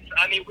games.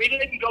 I mean, we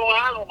didn't go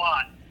out a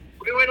lot.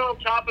 We went on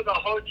top of the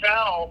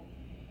hotel,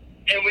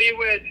 and we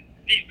would,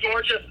 these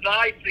gorgeous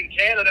nights in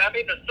Canada. I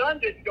mean, the sun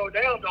didn't go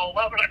down till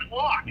 11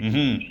 o'clock.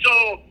 Mm-hmm.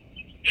 So,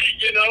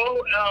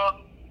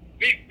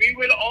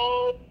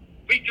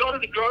 we'd go to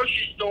the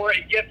grocery store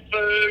and get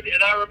food,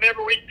 and I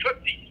remember we'd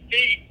cook these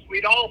feasts.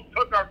 We'd all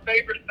cook our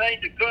favorite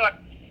thing to cook,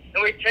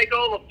 and we'd take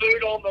all the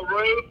food on the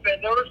roof,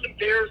 and there were some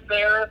beers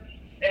there,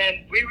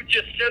 and we would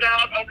just sit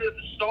out under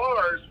the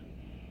stars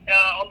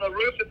on the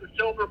roof of the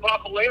Silver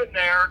Buckle Inn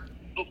there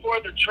before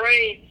the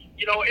train.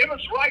 It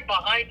was right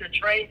behind the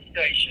train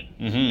station.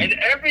 Mm-hmm. And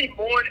every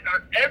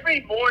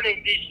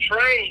morning these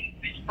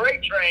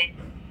freight trains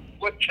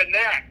would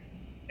connect.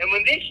 And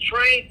when these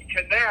trains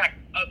connect,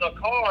 the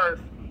cars,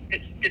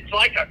 it's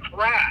like a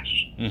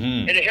crash.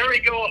 Mm-hmm. And here we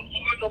go at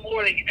 4 in the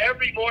morning.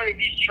 Every morning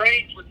these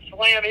trains would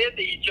slam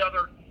into each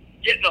other,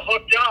 getting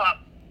hooked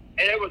up,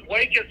 and it would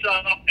wake us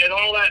up and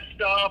all that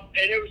stuff,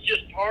 and it was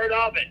just part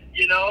of it,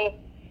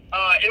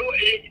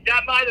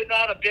 that might have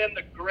not have been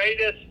the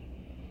greatest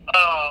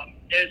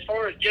as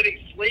far as getting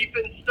sleep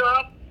and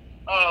stuff,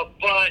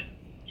 but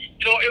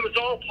it was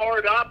all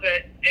part of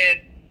it.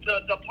 And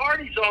the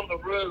parties on the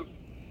roof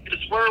is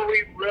where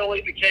we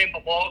really became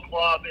a ball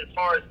club as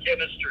far as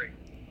chemistry,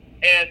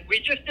 and we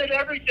just did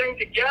everything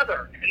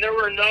together. And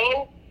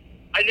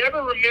I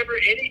never remember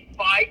any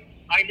fights.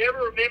 I never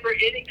remember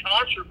any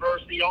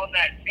controversy on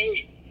that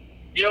team.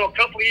 A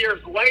couple of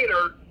years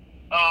later,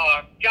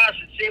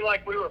 it seemed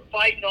like we were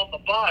fighting on the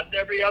bus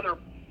every other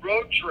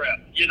road trip,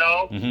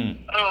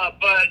 Mm-hmm.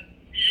 But,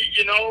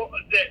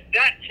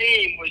 that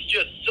team was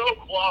just so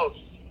close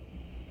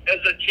as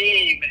a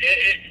team.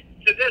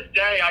 To this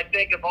day, I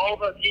think of all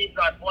the teams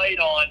I played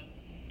on,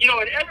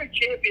 and every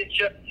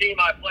championship team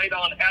I played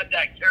on had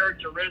that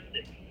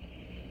characteristic,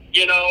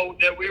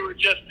 that we were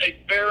just a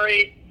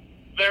very,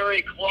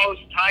 very close,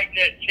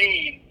 tight-knit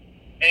team.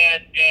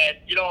 And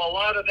a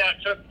lot of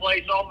that took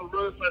place on the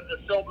roof of the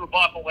Silver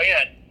Buckle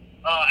Inn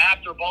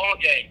after ball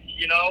games.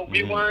 Mm-hmm.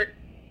 We weren't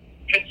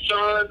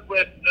concerned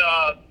with,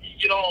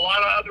 a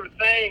lot of other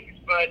things,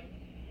 but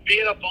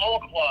being a ball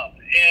club.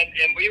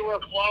 And we were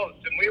close,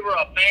 and we were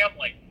a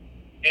family.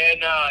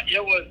 And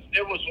it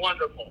was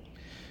wonderful.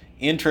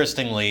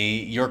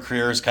 Interestingly, your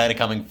career is kind of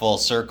coming full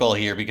circle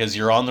here because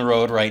you're on the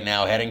road right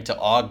now, heading to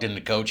Ogden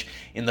to coach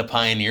in the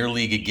Pioneer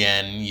League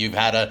again. You've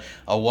had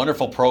a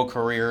wonderful pro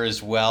career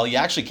as well. You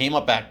actually came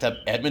up back to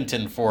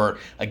Edmonton for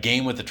a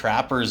game with the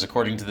Trappers,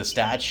 according to the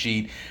stat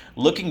sheet.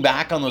 Looking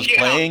back on those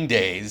playing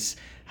days,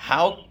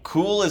 how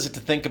cool is it to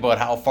think about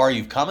how far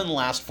you've come in the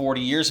last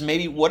 40 years?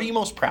 Maybe what are you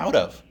most proud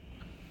of?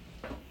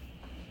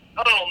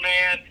 Oh,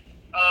 man.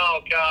 Oh,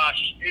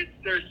 gosh.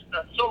 There's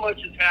so much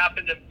has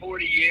happened in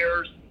 40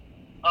 years.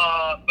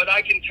 But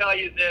I can tell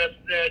you this,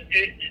 that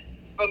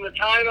from the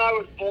time I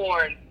was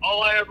born,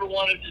 all I ever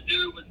wanted to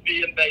do was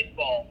be in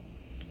baseball.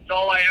 It's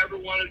all I ever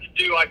wanted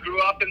to do. I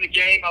grew up in the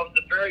game. I was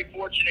a very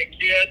fortunate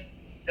kid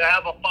to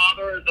have a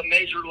father as a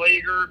major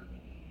leaguer.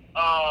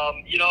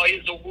 He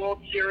was a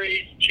World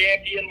Series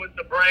champion with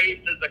the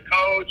Braves as a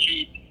coach.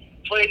 He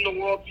played in the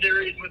World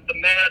Series with the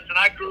Mets, and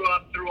I grew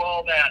up through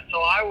all that. So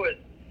I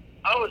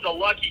was a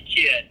lucky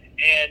kid,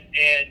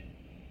 and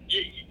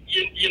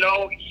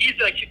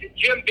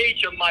Jim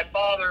Beecham, my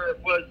father,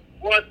 was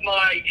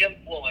my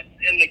influence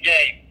in the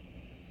game.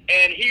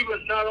 And he was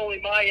not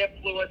only my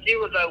influence, he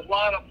was a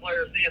lot of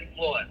players'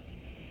 influence.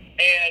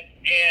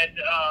 And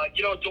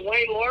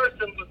Dwayne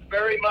Larson was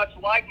very much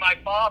like my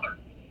father.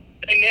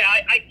 And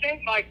I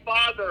think my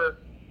father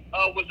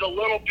was a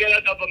little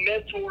bit of a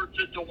mentor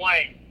to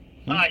Dwayne.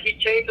 He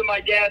came to my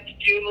dad's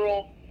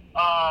funeral.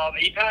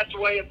 He passed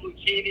away of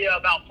leukemia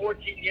about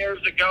 14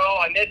 years ago.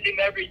 I miss him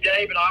every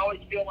day, but I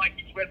always feel like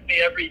he's with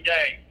me every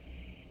day.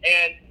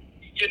 And,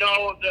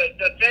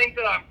 the thing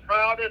that I'm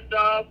proudest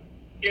of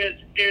is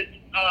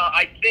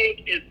I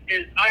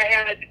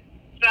had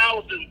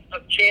thousands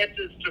of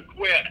chances to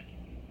quit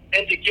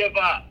and to give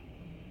up.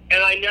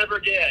 And I never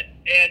did.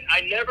 And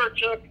I never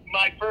took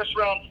my first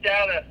round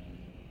status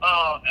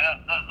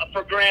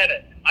for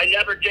granted. I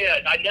never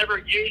did. I never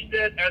used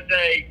it as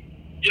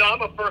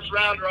I'm a first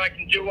rounder. I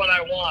can do what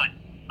I want.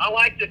 I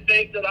like to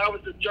think that I was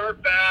a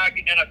dirtbag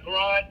and a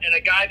grunt and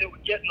a guy that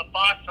would get in the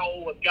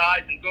foxhole with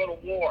guys and go to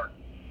war.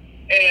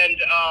 And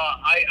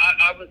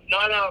I was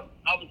not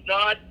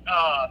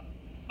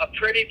a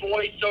pretty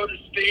boy, so to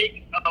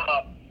speak.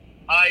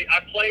 I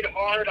played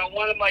hard. I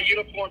wanted my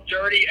uniform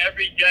dirty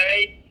every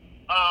day.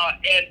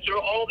 And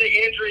through all the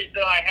injuries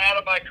that I had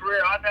in my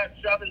career, I've had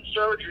 7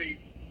 surgeries.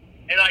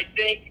 And I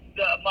think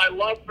my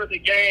love for the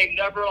game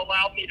never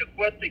allowed me to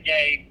quit the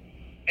game.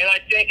 And I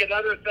think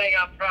another thing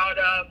I'm proud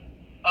of,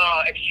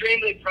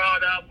 extremely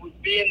proud of, was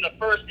being the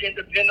first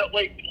independent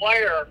league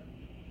player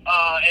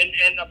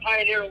and the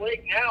Pioneer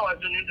League now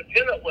as an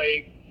independent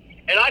league.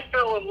 And I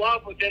fell in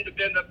love with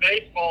independent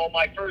baseball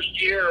my first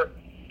year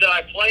that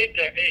I played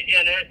there.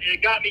 And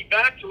it got me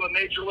back to a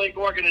major league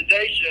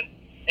organization.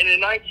 And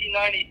in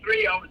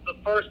 1993, I was the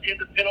first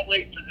independent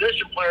league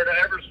position player to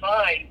ever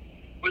sign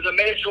with a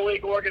major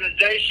league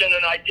organization,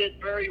 and I did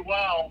very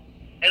well.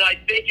 And I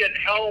think it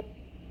helped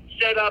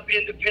set up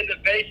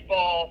independent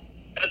baseball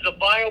as a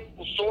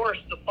viable source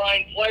to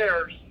find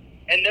players.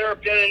 And there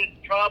have been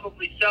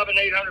probably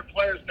 700-800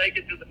 players make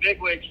it to the big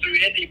leagues through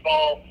indie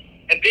ball.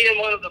 And being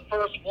one of the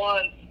first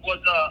ones was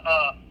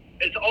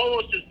it's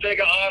almost as big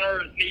an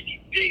honor as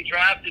me being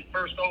drafted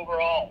first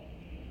overall.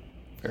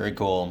 Very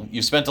cool.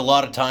 You spent a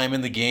lot of time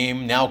in the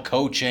game, now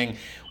coaching.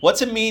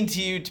 What's it mean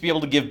to you to be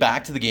able to give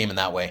back to the game in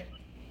that way?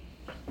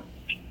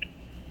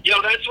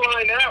 That's where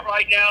I'm at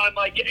right now in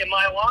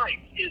my life.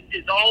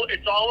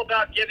 It's all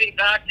about giving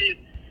back to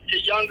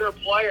younger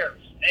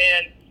players,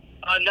 and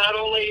not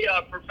only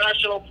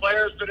professional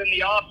players, but in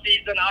the off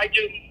season, I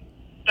do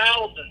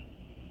thousands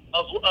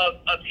of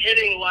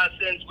hitting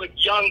lessons with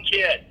young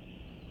kids,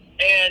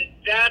 and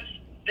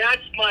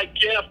that's my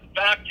gift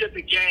back to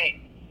the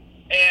game,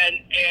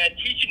 and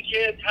teaching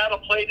kids how to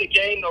play the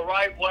game the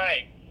right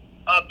way.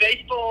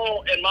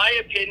 Baseball, in my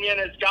opinion,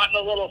 has gotten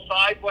a little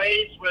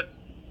sideways with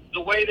the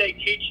way they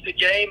teach the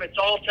game. It's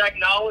all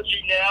technology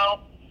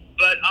now,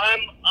 but I'm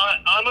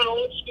an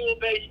old school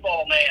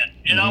baseball man,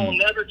 and I will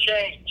never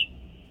change.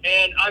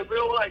 And I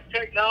realize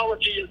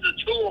technology is a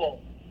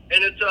tool,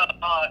 and it's a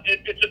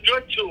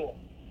good tool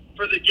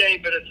for the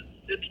game, but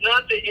it's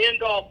not the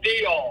end all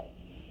be all.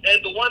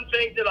 And the one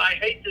thing that I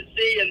hate to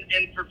see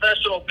in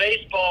professional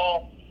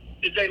baseball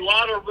is a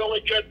lot of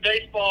really good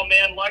baseball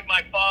men like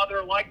my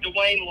father, like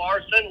Dwayne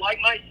Larson, like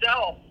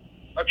myself,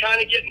 are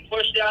kind of getting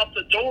pushed out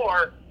the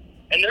door.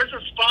 And there's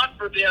a spot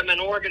for them in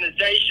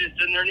organizations,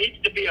 and there needs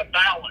to be a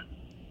balance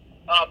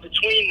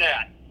between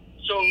that.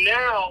 So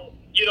now,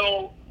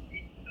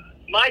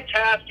 my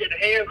task at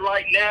hand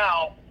right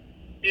now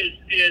is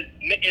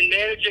in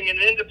managing an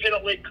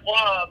independent league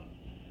club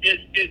is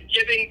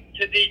giving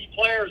to these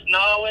players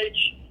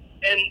knowledge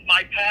and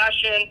my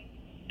passion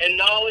and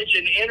knowledge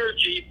and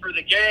energy for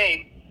the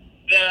game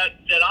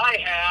that I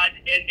had,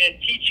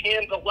 and teaching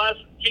them the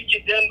lessons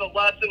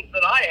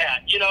that I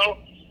had.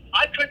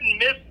 I couldn't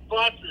miss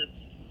buses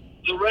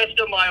the rest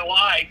of my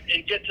life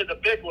and get to the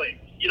big leagues.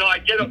 I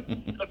did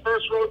the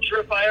first road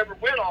trip I ever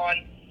went on,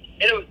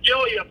 and it was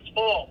Gilliam's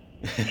fault.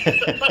 but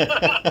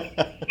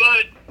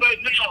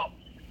no,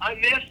 I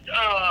missed.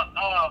 I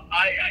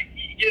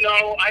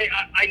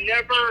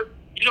never.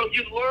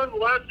 You learn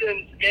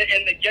lessons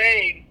in the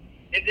game,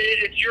 and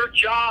it's your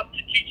job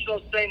to teach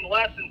those same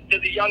lessons to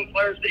the young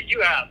players that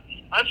you have.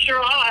 I'm sure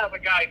I'll have a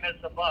guy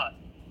miss a bus,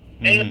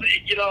 and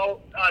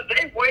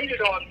they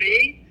waited on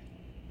me,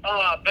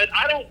 but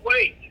I don't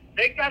wait.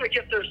 They got to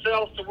get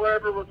themselves to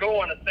wherever we're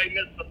going if they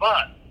miss the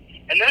bus.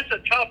 And that's a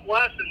tough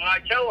lesson. And I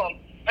tell them,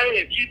 hey,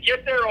 if you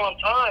get there on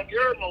time,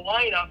 you're in the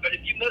lineup. But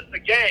if you miss the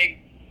game,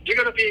 you're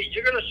going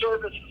to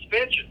serve a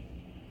suspension.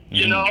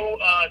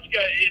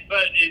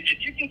 But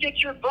if you can get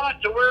your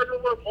butt to wherever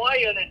we're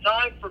playing in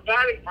time for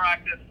batting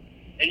practice,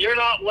 and you're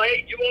not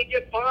late, you won't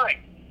get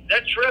fined.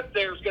 That trip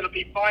there is going to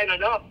be fine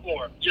enough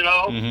for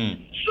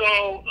them.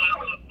 So,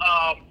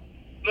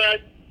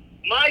 but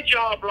my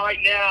job right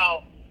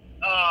now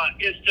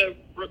is to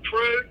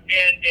recruit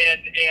and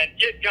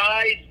get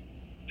guys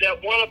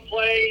that want to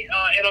play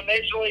in a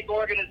major league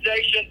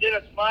organization. Then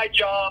it's my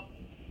job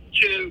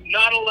to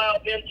not allow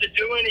them to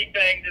do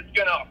anything that's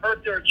going to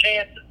hurt their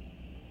chances.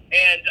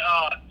 And,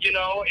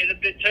 and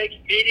if it takes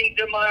meetings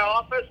in my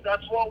office,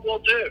 that's what we'll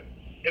do.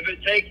 If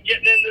it takes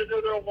getting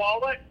into their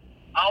wallet,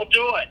 I'll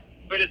do it.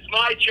 But it's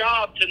my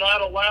job to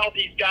not allow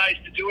these guys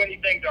to do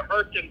anything to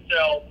hurt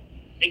themselves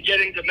in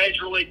getting to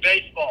Major League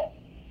Baseball.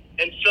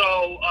 And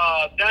so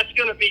that's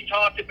going to be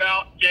talked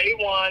about day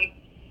one,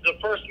 the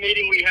first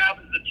meeting we have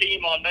as a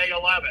team on May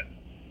 11th.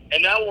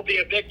 And that will be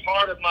a big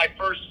part of my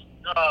first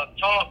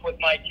talk with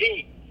my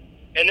team.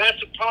 And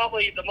that's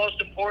probably the most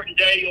important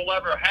day you'll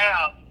ever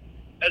have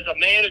as a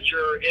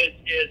manager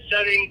is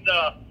setting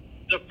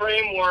the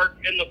framework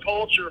and the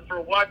culture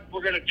for what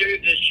we're going to do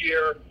this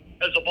year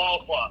as a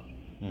ball club.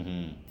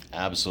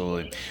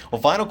 Absolutely.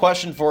 Well, final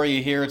question for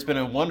you here. It's been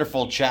a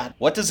wonderful chat.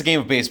 What does the game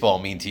of baseball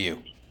mean to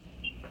you?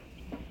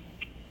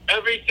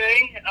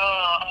 Everything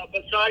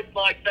besides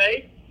my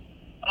faith.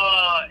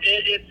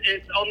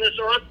 it's on this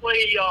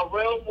earthly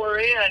realm we're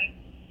in.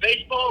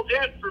 Baseball's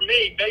it for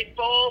me.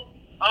 Baseball,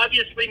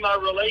 obviously, my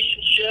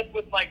relationship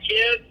with my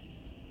kids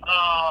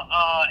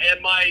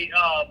and my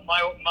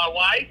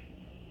wife.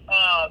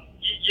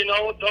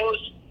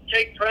 Those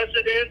take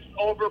precedence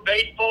over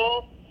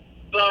baseball.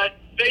 But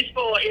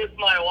baseball is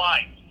my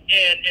life,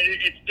 and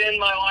it's been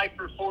my life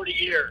for 40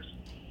 years.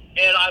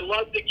 And I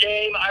love the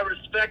game. I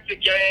respect the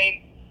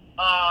game.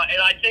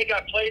 And I think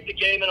I played the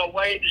game in a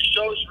way that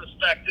shows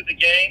respect to the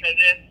game,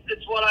 and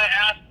it's what I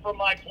ask from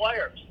my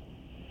players.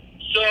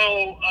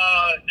 So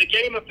the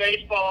game of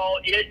baseball,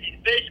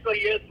 it basically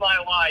is my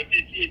life.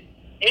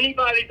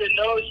 Anybody that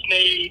knows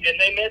me and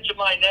they mention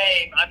my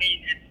name, I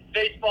mean,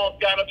 baseball's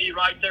got to be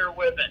right there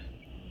with it.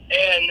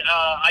 And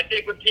I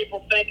think when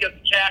people think of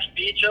Cash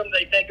Beecham,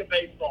 they think of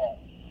baseball.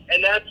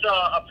 And that's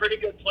a pretty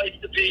good place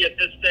to be at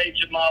this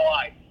stage of my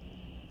life.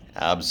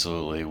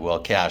 Absolutely. Well,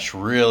 Cash,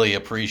 really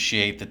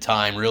appreciate the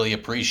time, really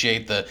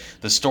appreciate the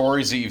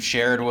stories that you've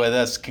shared with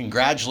us.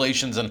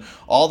 Congratulations on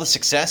all the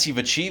success you've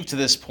achieved to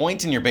this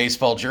point in your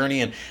baseball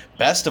journey, and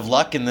best of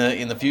luck in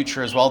the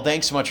future as well.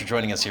 Thanks so much for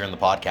joining us here on the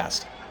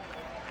podcast.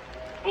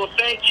 Well,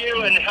 thank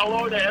you, and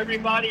hello to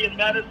everybody in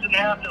Medicine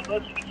Hat that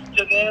listens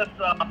to this.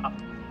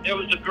 It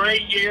was a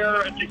great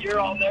year. It's a year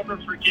I'll never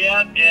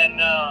forget,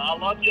 and I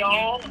love you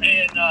all.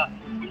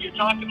 And when you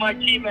talk to my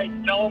teammates,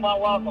 tell them I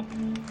love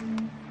them.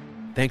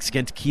 Thanks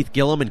again to Keith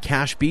Gillum and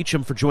Cash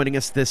Beecham for joining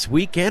us this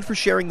week and for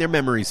sharing their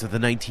memories of the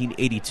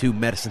 1982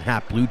 Medicine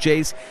Hat Blue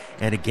Jays.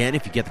 And again,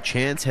 if you get the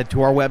chance, head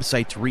to our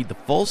website to read the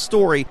full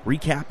story,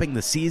 recapping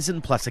the season,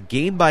 plus a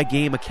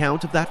game-by-game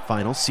account of that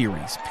final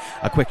series.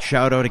 A quick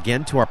shout-out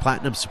again to our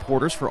Platinum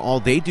supporters for all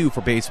they do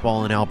for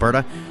baseball in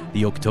Alberta.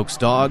 The Okotoks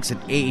Dogs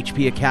and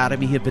AHP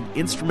Academy have been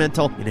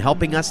instrumental in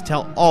helping us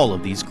tell all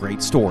of these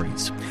great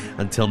stories.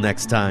 Until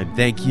next time,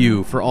 thank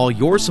you for all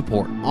your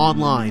support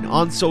online,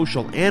 on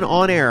social, and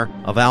on air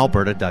of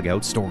Alberta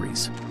Dugout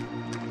Stories.